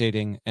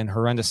 devastating, and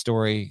horrendous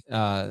story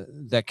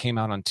that came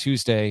out on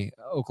Tuesday.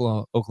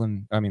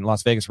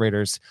 Las Vegas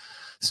Raiders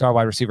star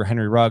wide receiver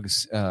Henry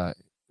Ruggs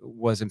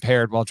was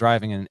impaired while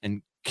driving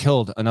and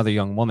killed another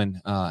young woman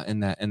in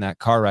that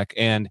car wreck.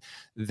 And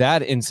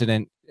that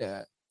incident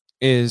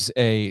is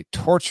a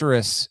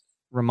torturous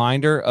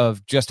reminder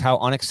of just how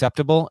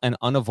unacceptable and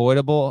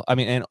avoidable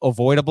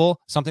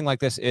something like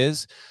this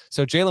is.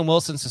 So Jalen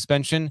Wilson's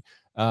suspension,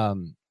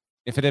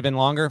 if it had been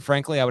longer,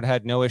 frankly, I would have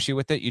had no issue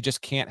with it. You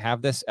just can't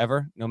have this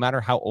ever, no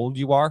matter how old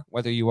you are,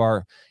 whether you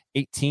are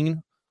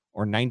 18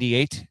 or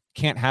 98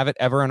 can't have it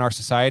ever in our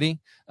society.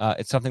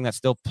 It's something that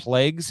still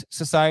plagues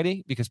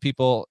society because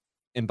people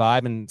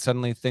imbibe and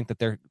suddenly think that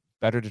they're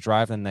better to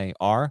drive than they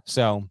are.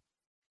 So,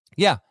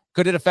 yeah.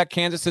 Could it affect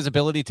Kansas's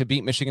ability to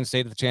beat Michigan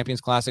State at the Champions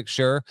Classic?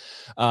 Sure.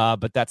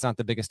 But that's not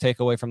the biggest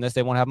takeaway from this.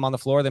 They won't have them on the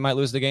floor. They might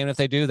lose the game. And if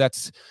they do,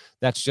 that's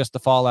just the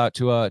fallout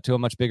to a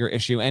much bigger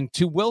issue. And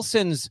to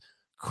Wilson's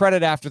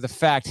credit after the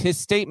fact, his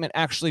statement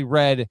actually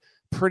read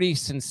pretty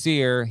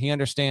sincere. He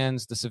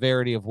understands the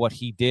severity of what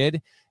he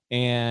did,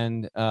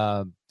 and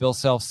Bill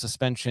Self's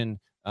suspension,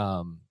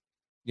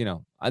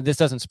 this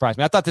doesn't surprise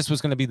me. I thought this was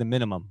going to be the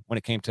minimum when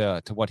it came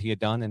to what he had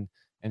done,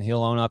 and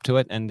he'll own up to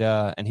it,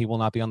 and he will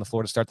not be on the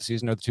floor to start the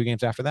season or the 2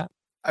 games after that.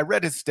 I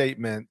read his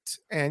statement,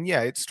 and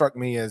yeah, it struck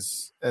me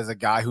as a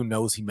guy who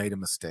knows he made a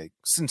mistake,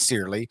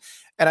 sincerely.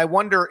 And I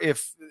wonder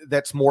if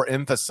that's more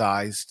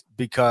emphasized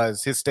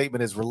because his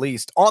statement is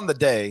released on the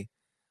day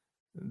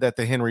that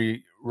the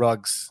Henry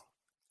Ruggs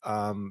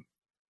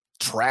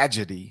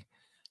tragedy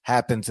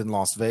happens in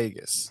Las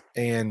Vegas.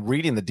 And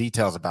reading the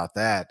details about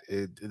that,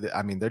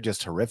 they're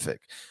just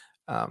horrific.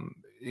 One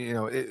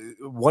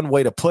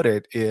way to put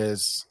it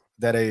is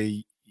that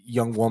a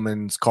young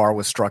woman's car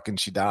was struck and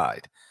she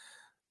died.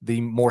 The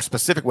more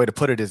specific way to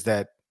put it is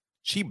that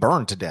she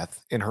burned to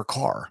death in her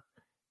car.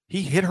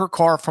 He hit her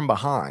car from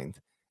behind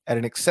at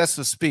an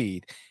excessive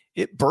speed.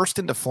 It burst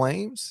into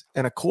flames,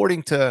 and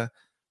according to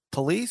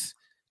police,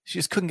 she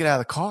just couldn't get out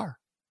of the car.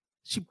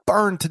 She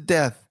burned to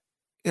death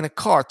in a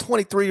car,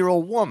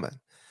 23-year-old woman.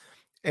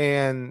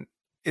 And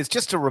it's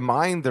just a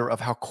reminder of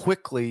how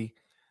quickly,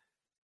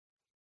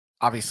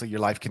 obviously, your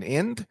life can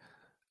end.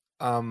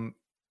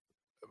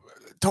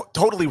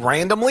 Totally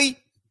randomly.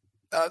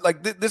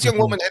 This young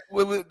woman,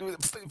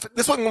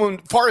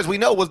 far as we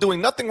know, was doing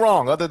nothing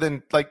wrong other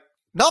than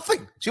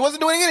nothing. She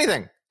wasn't doing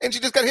anything. And she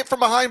just got hit from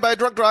behind by a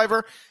drunk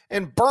driver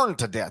and burned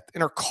to death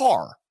in her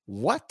car.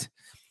 What?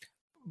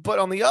 But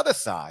on the other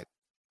side,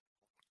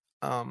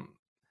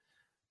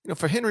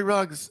 for Henry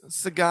Ruggs,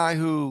 it's a guy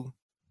who,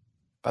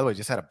 by the way,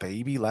 just had a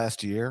baby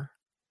last year.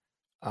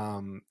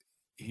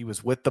 He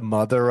was with the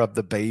mother of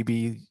the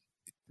baby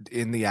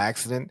in the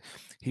accident.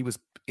 He was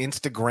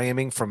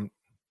Instagramming from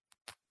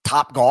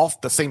Top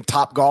Golf, the same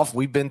Top Golf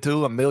we've been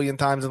to a million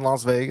times in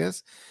Las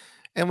Vegas,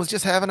 and was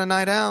just having a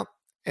night out,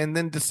 and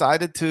then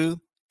decided to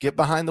get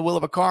behind the wheel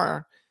of a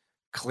car,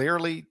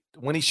 clearly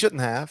when he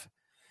shouldn't have,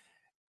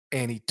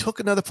 and he took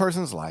another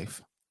person's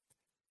life.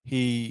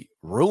 He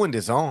ruined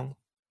his own.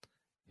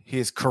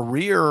 His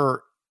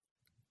career,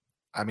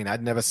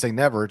 I'd never say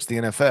never, it's the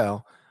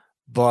NFL,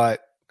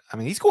 but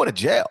he's going to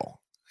jail.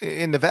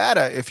 In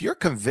Nevada, if you're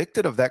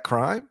convicted of that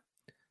crime,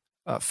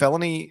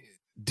 felony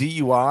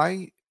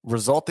DUI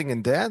resulting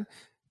in death,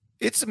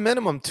 it's a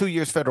minimum 2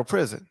 years federal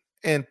prison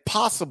and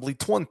possibly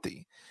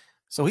 20.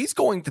 So he's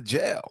going to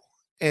jail.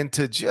 And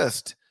to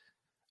just,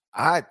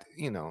 I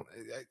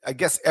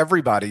guess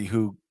everybody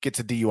who gets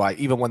a DUI,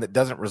 even one that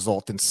doesn't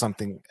result in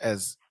something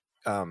as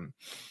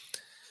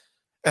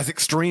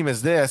extreme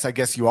as this, I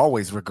guess you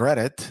always regret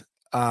it.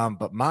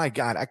 But my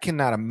God, I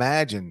cannot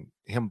imagine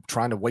him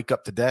trying to wake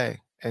up today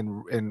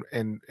and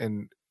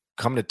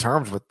come to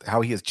terms with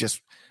how he has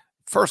just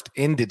first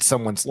ended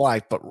someone's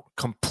life, but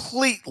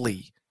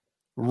completely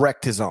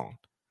wrecked his own.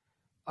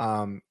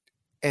 And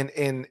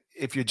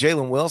if you're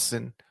Jalen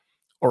Wilson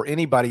or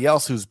anybody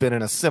else who's been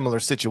in a similar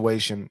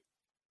situation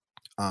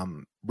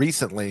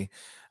recently,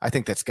 I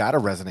think that's got to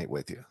resonate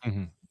with you.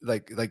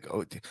 Mm-hmm.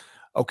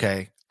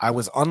 Okay, I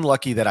was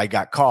unlucky that I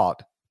got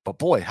caught, but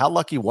boy, how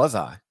lucky was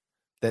I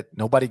that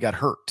nobody got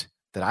hurt,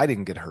 that I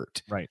didn't get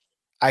hurt. Right.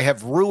 I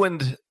have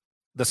ruined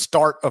the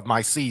start of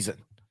my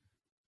season.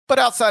 But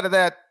outside of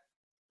that,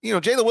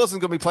 Jalen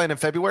Wilson's going to be playing in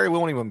February. We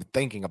won't even be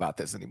thinking about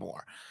this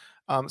anymore.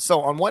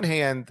 So on one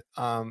hand,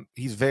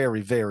 he's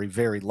very, very,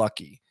 very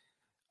lucky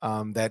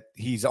that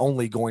he's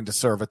only going to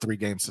serve a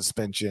 3-game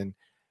suspension.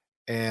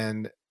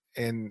 And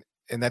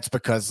that's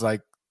because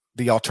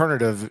the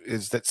alternative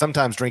is that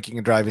sometimes drinking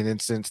and driving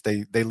incidents,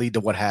 they lead to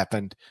what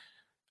happened,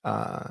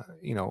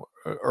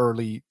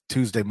 early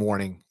Tuesday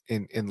morning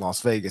in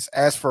Las Vegas.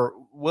 As for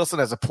Wilson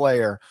as a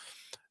player,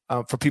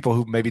 for people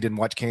who maybe didn't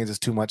watch Kansas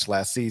too much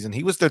last season,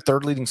 he was their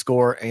 3rd leading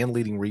scorer and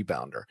leading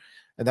rebounder.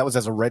 And that was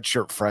as a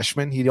redshirt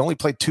freshman. He'd only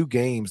played 2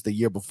 games the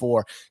year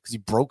before because he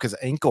broke his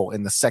ankle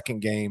in the 2nd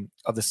game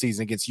of the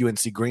season against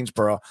UNC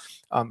Greensboro.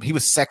 He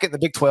was 2nd in the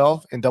Big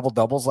 12 in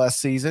double-doubles last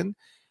season.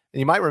 And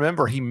you might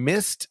remember he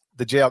missed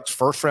the Jayhawks'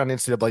 first-round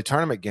NCAA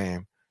tournament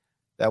game.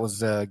 That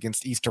was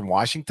against Eastern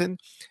Washington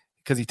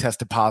because he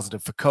tested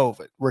positive for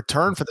COVID.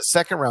 Returned for the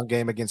 2nd-round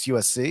game against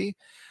USC,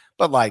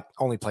 but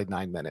only played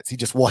 9 minutes. He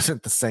just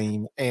wasn't the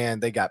same,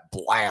 and they got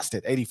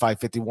blasted,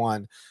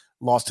 85-51,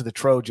 lost to the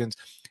Trojans.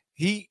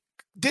 He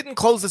didn't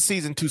close the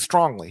season too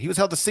strongly. He was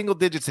held to single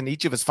digits in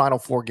each of his final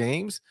 4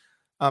 games.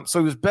 So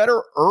he was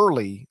better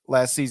early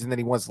last season than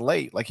he was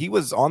late. He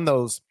was on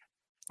those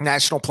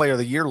National Player of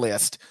the Year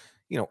list,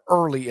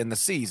 early in the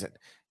season.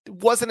 It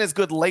wasn't as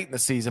good late in the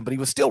season, but he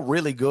was still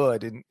really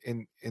good,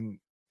 and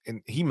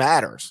he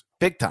matters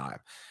big time.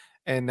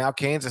 And now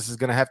Kansas is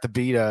going to have to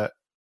beat a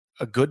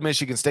a good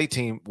Michigan State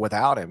team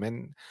without him.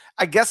 And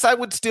I guess I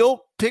would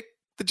still pick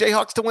the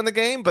Jayhawks to win the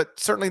game, but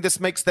certainly this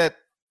makes that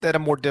a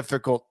more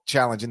difficult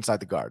challenge inside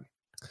the Garden.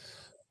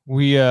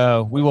 We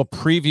will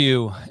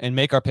preview and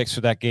make our picks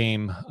for that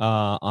game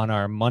on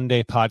our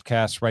Monday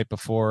podcast right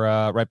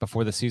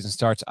before the season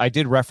starts. I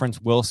did reference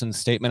Wilson's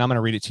statement. I'm going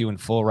to read it to you in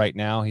full right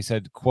now. He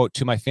said, quote,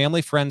 "To my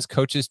family, friends,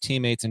 coaches,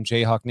 teammates, and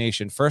Jayhawk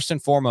Nation, first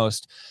and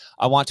foremost,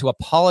 I want to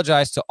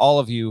apologize to all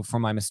of you for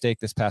my mistake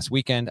this past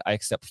weekend. I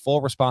accept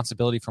full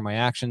responsibility for my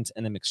actions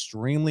and am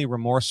extremely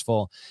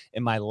remorseful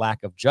in my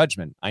lack of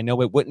judgment. I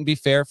know it wouldn't be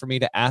fair for me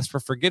to ask for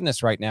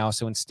forgiveness right now,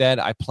 so instead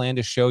I plan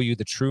to show you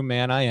the true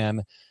man I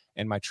am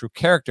and my true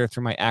character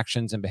through my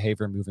actions and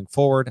behavior moving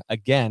forward.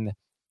 Again,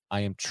 I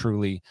am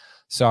truly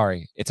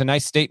sorry." It's a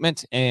nice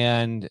statement,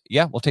 and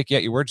yeah, we'll take you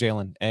at your word,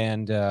 Jalen.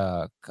 And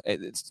the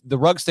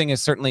Ruggs thing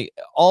is certainly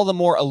all the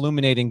more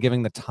illuminating,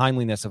 given the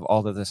timeliness of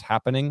all of this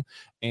happening.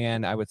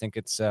 And I would think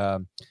it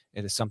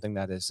is something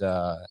that is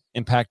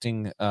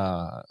impacting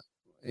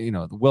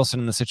Wilson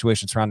and the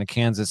situation surrounding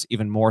Kansas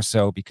even more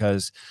so,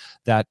 because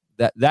that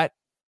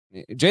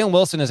Jalen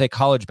Wilson is a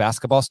college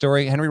basketball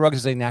story. Henry Ruggs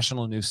is a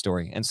national news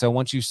story. And so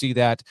once you see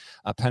that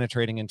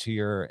penetrating into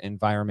your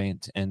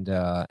environment and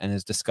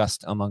is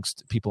discussed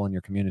amongst people in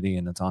your community,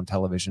 and it's on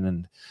television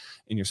and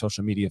in your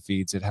social media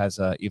feeds, it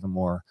has even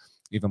more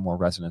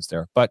resonance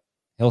there. But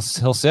he'll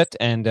sit,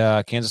 and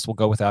Kansas will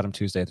go without him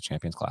Tuesday at the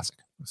Champions Classic.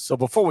 So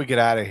before we get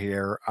out of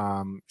here,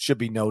 should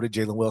be noted,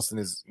 Jalen Wilson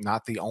is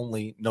not the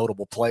only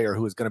notable player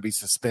who is going to be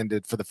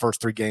suspended for the first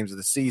 3 games of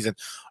the season.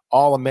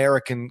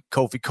 All-American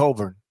Kofi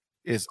Cockburn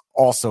is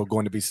also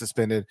going to be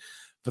suspended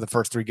for the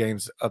first 3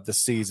 games of the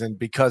season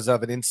because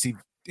of an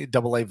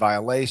NCAA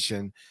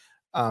violation.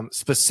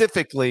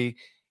 Specifically,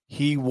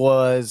 he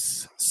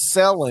was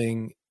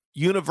selling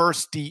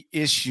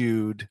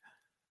university-issued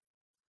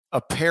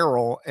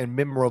apparel and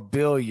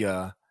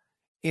memorabilia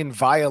in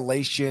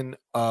violation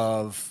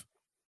of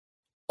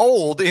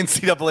old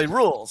NCAA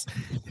rules.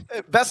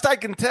 Best I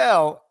can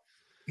tell,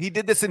 he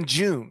did this in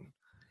June.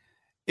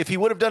 If he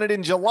would have done it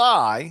in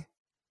July,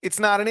 it's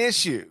not an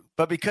issue.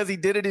 But because he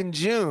did it in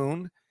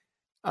June,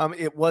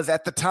 it was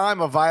at the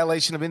time a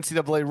violation of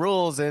NCAA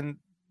rules, and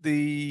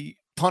the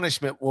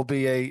punishment will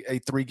be a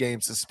 3-game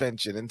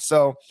suspension. And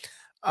so,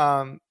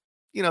 the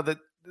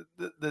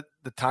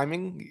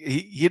timing,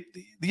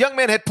 the young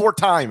man had poor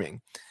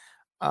timing.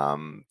 I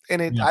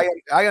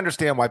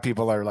understand why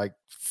people are like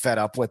fed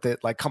up with it.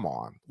 Like, come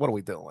on, what are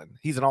we doing?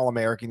 He's an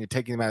All-American. You're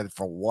taking him out of it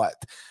for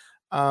what?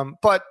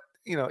 But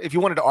if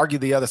you wanted to argue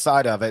the other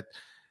side of it,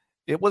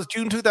 it was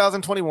June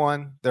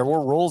 2021. There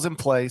were rules in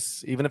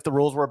place, even if the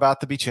rules were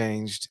about to be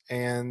changed.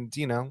 And,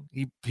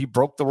 he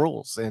broke the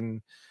rules,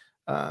 and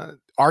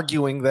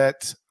arguing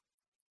that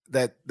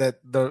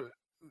the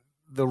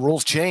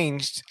rules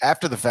changed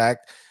after the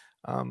fact.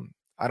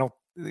 I don't,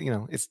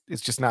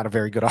 it's just not a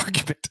very good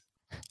argument.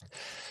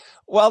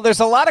 Well,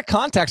 there's a lot of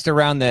context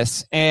around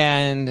this.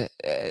 And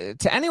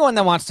to anyone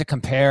that wants to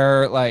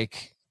compare,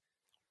 like,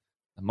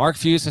 the Mark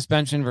Few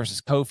suspension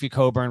versus Kofi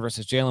Cockburn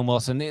versus Jalen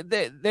Wilson,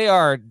 they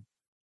are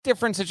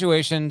different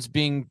situations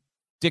being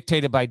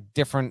dictated by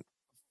different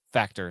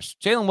factors.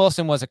 Jalen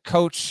Wilson was a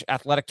coach,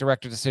 athletic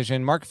director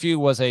decision. Mark Few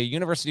was a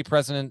university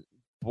president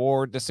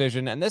board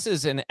decision, and this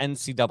is an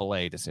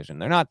NCAA decision.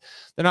 They're not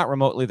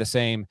remotely the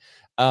same.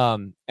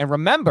 And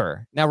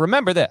remember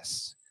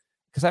this,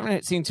 because I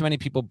haven't seen too many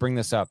people bring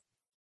this up.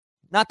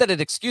 Not that it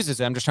excuses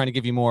it. I'm just trying to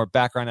give you more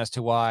background as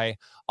to why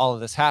all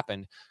of this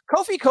happened.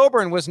 Kofi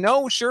Cockburn was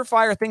no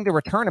surefire thing to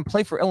return and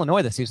play for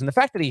Illinois this season. The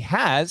fact that he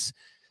has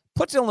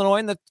puts Illinois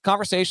in the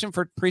conversation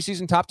for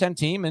preseason top 10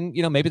 team and,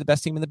 maybe the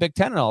best team in the Big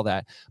Ten and all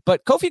that.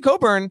 But Kofi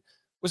Cockburn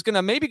was going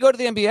to maybe go to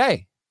the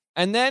NBA,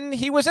 and then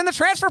he was in the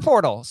transfer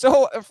portal.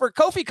 So for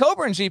Kofi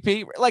Cockburn,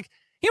 GP, like,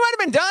 he might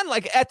have been done.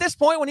 Like, at this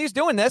point when he's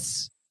doing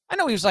this, I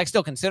know he was like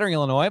still considering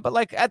Illinois, but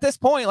like at this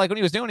point, like when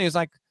he was doing it, he was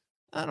like,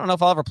 I don't know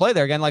if I'll ever play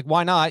there again. Like,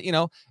 why not?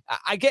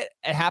 I get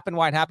it happened,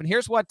 why it happened.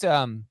 Here's what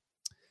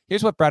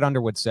Brad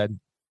Underwood said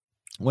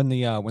when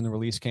the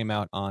release came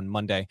out on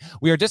Monday.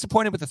 "We are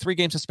disappointed with the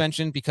 3-game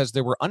suspension because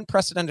there were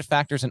unprecedented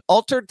factors and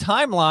altered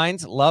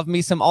timelines." Love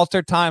me some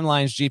altered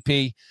timelines,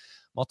 GP.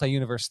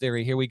 Multi-universe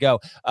theory. Here we go.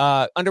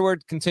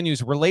 Underwood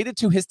continues, "Related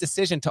to his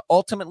decision to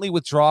ultimately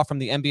withdraw from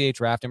the NBA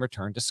draft and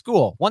return to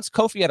school. Once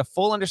Kofi had a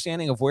full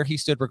understanding of where he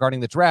stood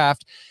regarding the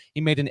draft,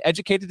 he made an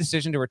educated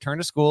decision to return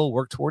to school,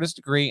 work toward his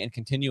degree, and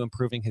continue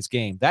improving his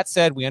game. That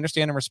said, we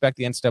understand and respect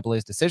the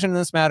NCAA's decision in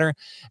this matter,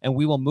 and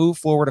we will move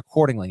forward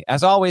accordingly.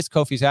 As always,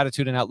 Kofi's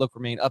attitude and outlook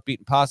remain upbeat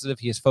and positive.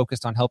 He is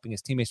focused on helping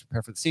his teammates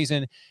prepare for the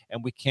season,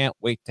 and we can't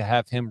wait to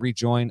have him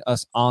rejoin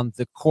us on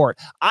the court."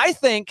 I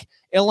think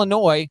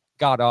Illinois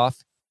got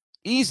off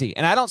easy.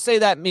 And I don't say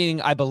that meaning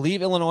I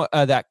believe Illinois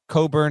that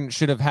Cockburn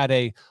should have had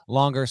a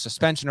longer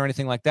suspension or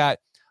anything like that.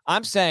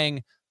 I'm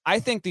saying I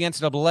think the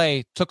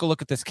NCAA took a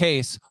look at this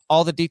case,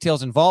 all the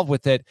details involved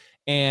with it,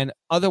 and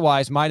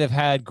otherwise might have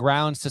had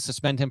grounds to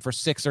suspend him for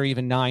 6 or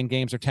even 9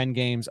 games or 10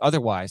 games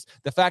otherwise.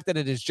 The fact that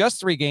it is just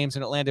 3 games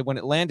and it landed when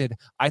it landed,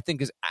 I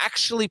think is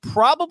actually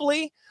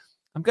probably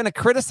I'm going to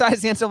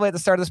criticize the NCAA at the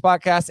start of this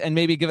podcast and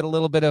maybe give it a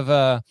little bit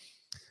of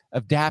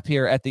DAP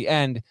here at the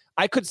end.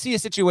 I could see a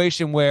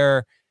situation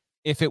where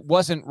if it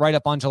wasn't right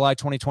up on July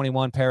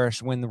 2021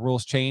 Parrish when the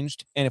rules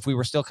changed, and if we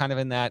were still kind of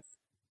in that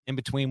in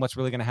between what's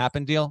really going to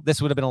happen deal,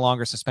 this would have been a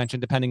longer suspension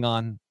depending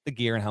on the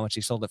gear and how much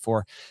he sold it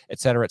for, et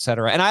cetera, et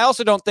cetera. And I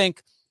also don't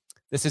think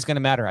this is going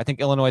to matter. I think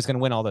Illinois is going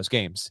to win all those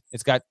games.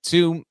 It's got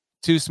two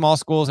small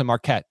schools and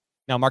Marquette.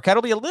 Now, Marquette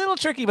will be a little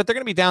tricky, but they're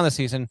going to be down this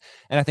season.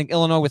 And I think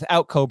Illinois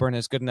without Coburn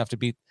is good enough to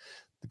beat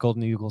the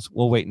Golden Eagles.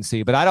 We'll wait and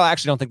see. But I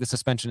don't think the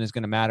suspension is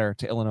going to matter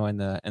to Illinois in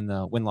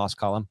the win-loss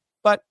column.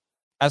 But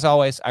as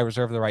always, I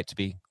reserve the right to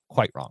be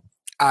quite wrong.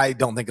 I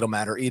don't think it'll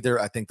matter either.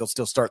 I think they'll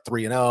still start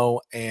 3-0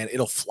 and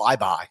it'll fly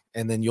by.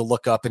 And then you'll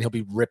look up and he'll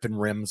be ripping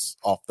rims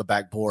off the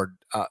backboard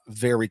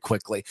very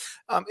quickly.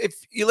 If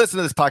you listen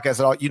to this podcast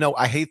at all, you know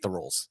I hate the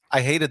rules.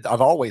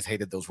 I've always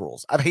hated those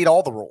rules. I hate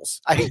all the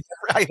rules. I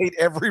hate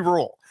every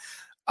rule.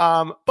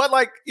 But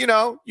like,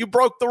 you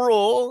broke the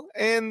rule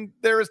and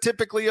there is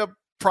typically a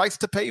price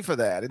to pay for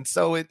that. And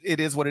so it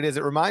is what it is.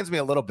 It reminds me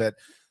a little bit,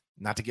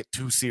 not to get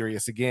too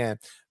serious again,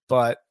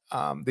 but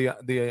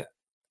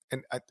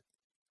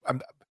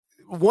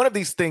one of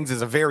these things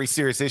is a very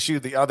serious issue.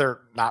 The other,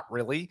 not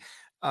really.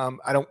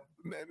 I don't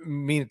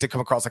mean it to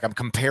come across like I'm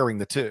comparing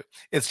the two.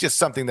 It's just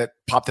something that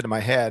popped into my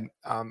head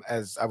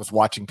as I was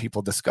watching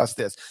people discuss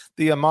this.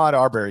 The Ahmaud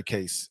Arbery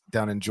case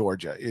down in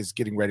Georgia is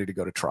getting ready to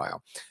go to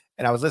trial.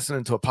 And I was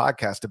listening to a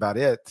podcast about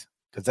it,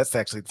 because that's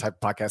actually the type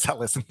of podcast I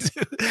listen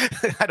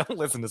to. I don't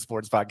listen to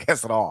sports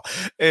podcasts at all.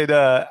 And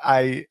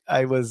I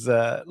was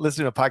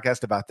listening to a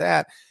podcast about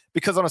that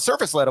because on a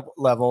surface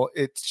level,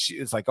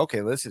 it's like,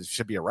 okay, this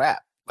should be a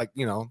wrap. Like,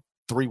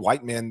 3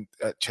 white men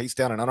chased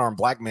down an unarmed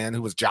black man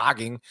who was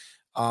jogging,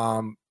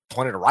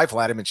 pointed a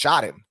rifle at him and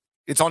shot him.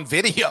 It's on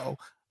video.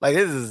 Like,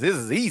 this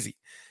is easy.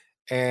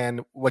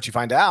 And what you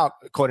find out,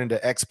 according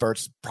to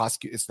experts,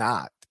 it's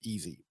not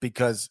easy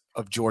because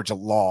of Georgia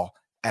law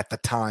at the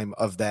time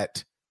of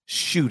that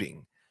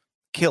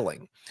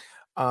killing.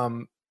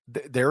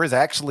 There is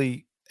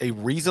actually a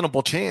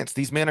reasonable chance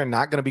these men are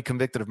not going to be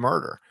convicted of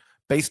murder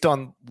based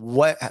on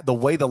the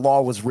way the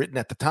law was written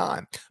at the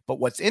time. But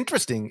what's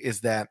interesting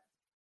is that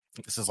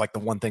this is like the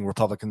one thing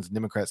Republicans and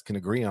Democrats can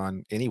agree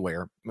on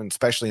anywhere, and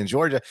especially in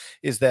Georgia,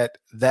 is that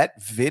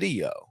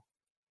video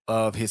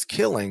of his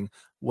killing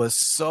was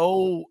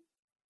so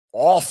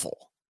awful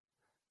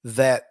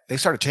that they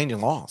started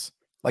changing laws,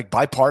 like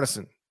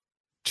bipartisan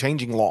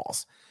changing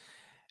laws.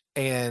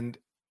 And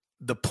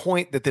the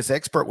point that this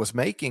expert was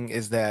making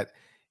is that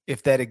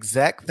if that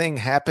exact thing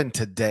happened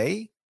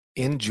today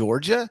in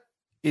Georgia,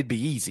 it'd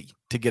be easy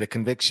to get a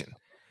conviction.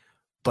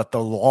 But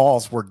the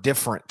laws were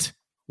different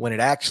when it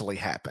actually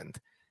happened.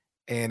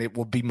 And it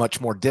will be much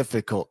more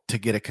difficult to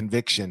get a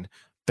conviction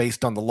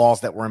based on the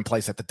laws that were in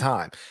place at the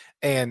time.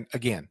 And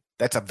again,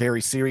 that's a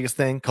very serious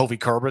thing. Kofi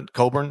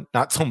Coburn,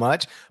 not so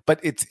much,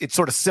 but it's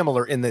sort of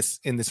similar in this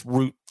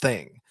root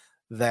thing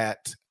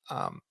that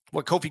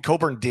what Kofi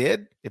Coburn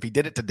did, if he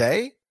did it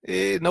today,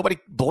 nobody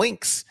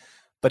blinks.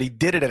 But he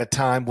did it at a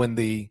time when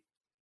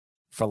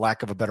for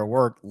lack of a better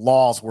word,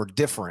 laws were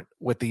different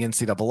with the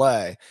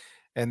NCAA.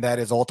 And that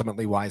is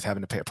ultimately why he's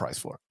having to pay a price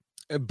for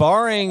it.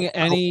 Barring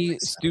any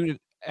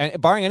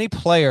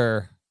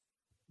player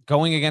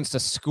going against a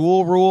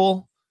school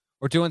rule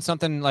or doing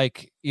something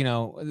like,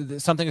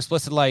 something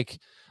explicit like,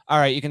 all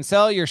right, you can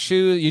sell your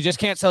shoe, you just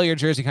can't sell your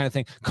jersey kind of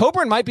thing.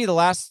 Coburn might be the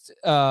last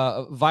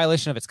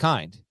violation of its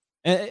kind.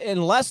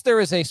 Unless there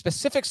is a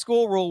specific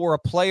school rule where a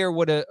player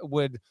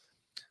would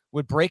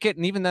break it.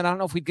 And even then, I don't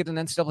know if we'd get an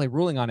NCAA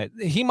ruling on it.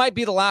 He might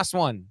be the last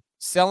one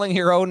selling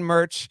your own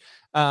merch.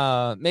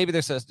 Maybe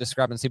there's a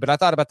discrepancy, but I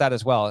thought about that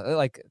as well.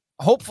 Like,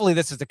 hopefully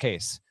this is the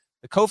case.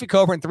 The Kofi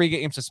Coburn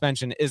 3-game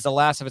suspension is the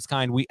last of its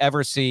kind we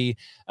ever see,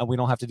 and we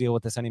don't have to deal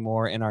with this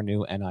anymore in our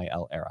new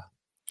NIL era.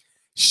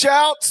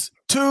 Shouts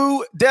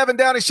to Devin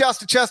Downey. Shouts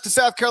to Chester,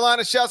 South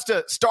Carolina. Shouts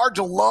to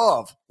Stargell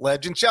Love,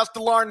 legend. Shouts to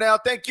Larnell.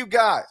 Thank you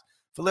guys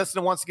for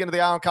listening once again to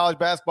the Eye on College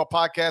Basketball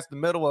Podcast in the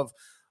middle of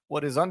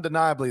what is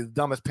undeniably the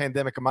dumbest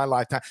pandemic of my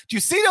lifetime. Do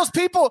you see those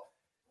people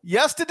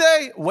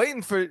yesterday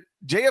waiting for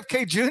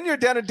JFK Jr.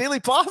 down at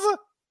Dealey Plaza?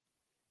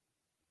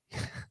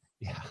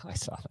 Yeah, I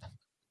saw that.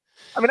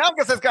 I mean, I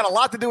guess that's got a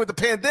lot to do with the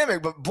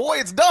pandemic, but boy,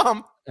 it's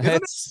dumb.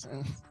 It's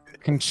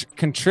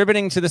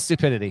contributing to the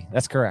stupidity.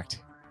 That's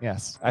correct.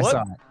 Yes, I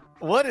saw it.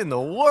 What in the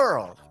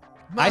world?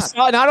 I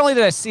saw it. Not only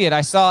did I see it,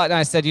 I saw it and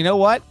I said, you know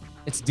what?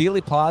 It's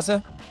Dealey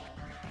Plaza.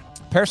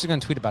 Paris is going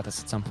to tweet about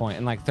this at some point,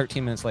 and like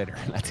 13 minutes later,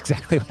 that's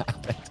exactly what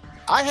happened.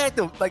 I had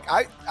to,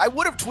 I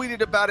would have tweeted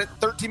about it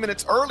 13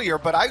 minutes earlier,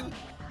 but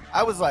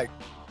I was like,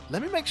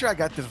 let me make sure I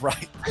got this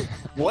right.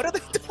 What are they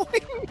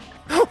doing?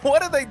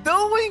 What are they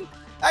doing?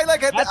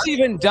 That's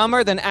even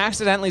dumber than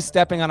accidentally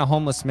stepping on a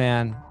homeless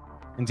man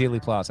in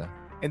Dealey Plaza.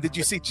 And did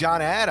you see John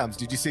Adams?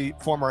 Did you see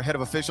former head of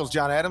officials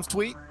John Adams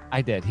tweet?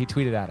 I did. He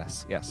tweeted at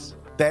us, yes.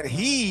 That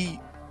he,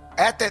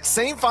 at that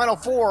same Final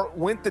Four,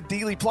 went to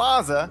Dealey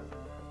Plaza,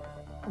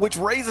 which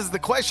raises the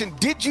question,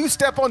 did you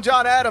step on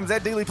John Adams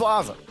at Dealey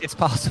Plaza? It's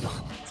possible.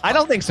 I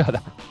don't think so, though.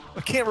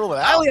 I can't rule it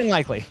out. Highly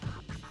unlikely.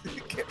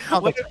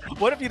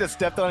 What if you just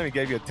stepped on him and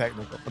gave you a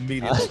technical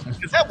immediately?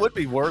 Because that would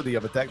be worthy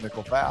of a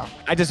technical foul.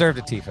 I deserved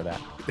a T for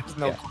that. There's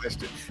no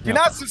question. If you're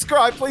not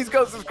subscribed, please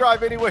go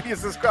subscribe anywhere you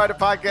subscribe to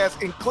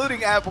podcasts,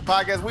 including Apple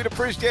Podcasts. We'd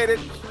appreciate it.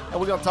 And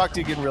we're going to talk to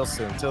you again real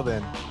soon. Until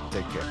then,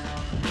 take care.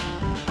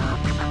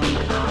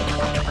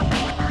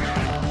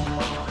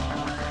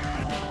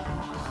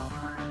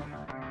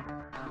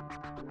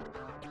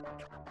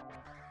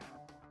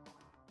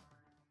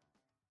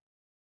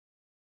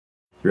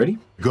 Ready?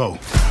 Go.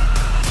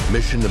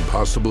 Mission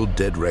Impossible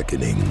Dead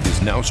Reckoning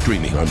is now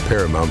streaming on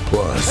Paramount+.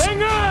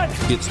 Hang on!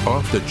 It's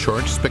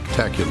off-the-charts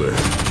spectacular.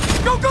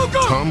 Go, go,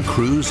 go! Tom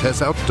Cruise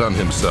has outdone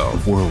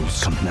himself. The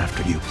world's coming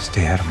after you.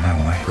 Stay out of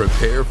my way.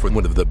 Prepare for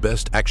one of the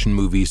best action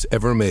movies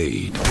ever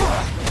made.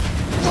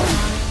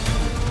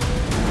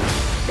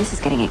 This is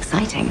getting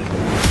exciting.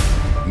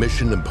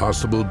 Mission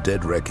Impossible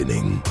Dead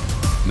Reckoning.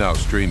 Now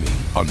streaming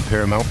on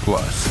Paramount+.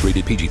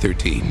 Rated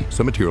PG-13.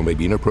 Some material may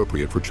be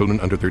inappropriate for children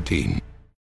under 13.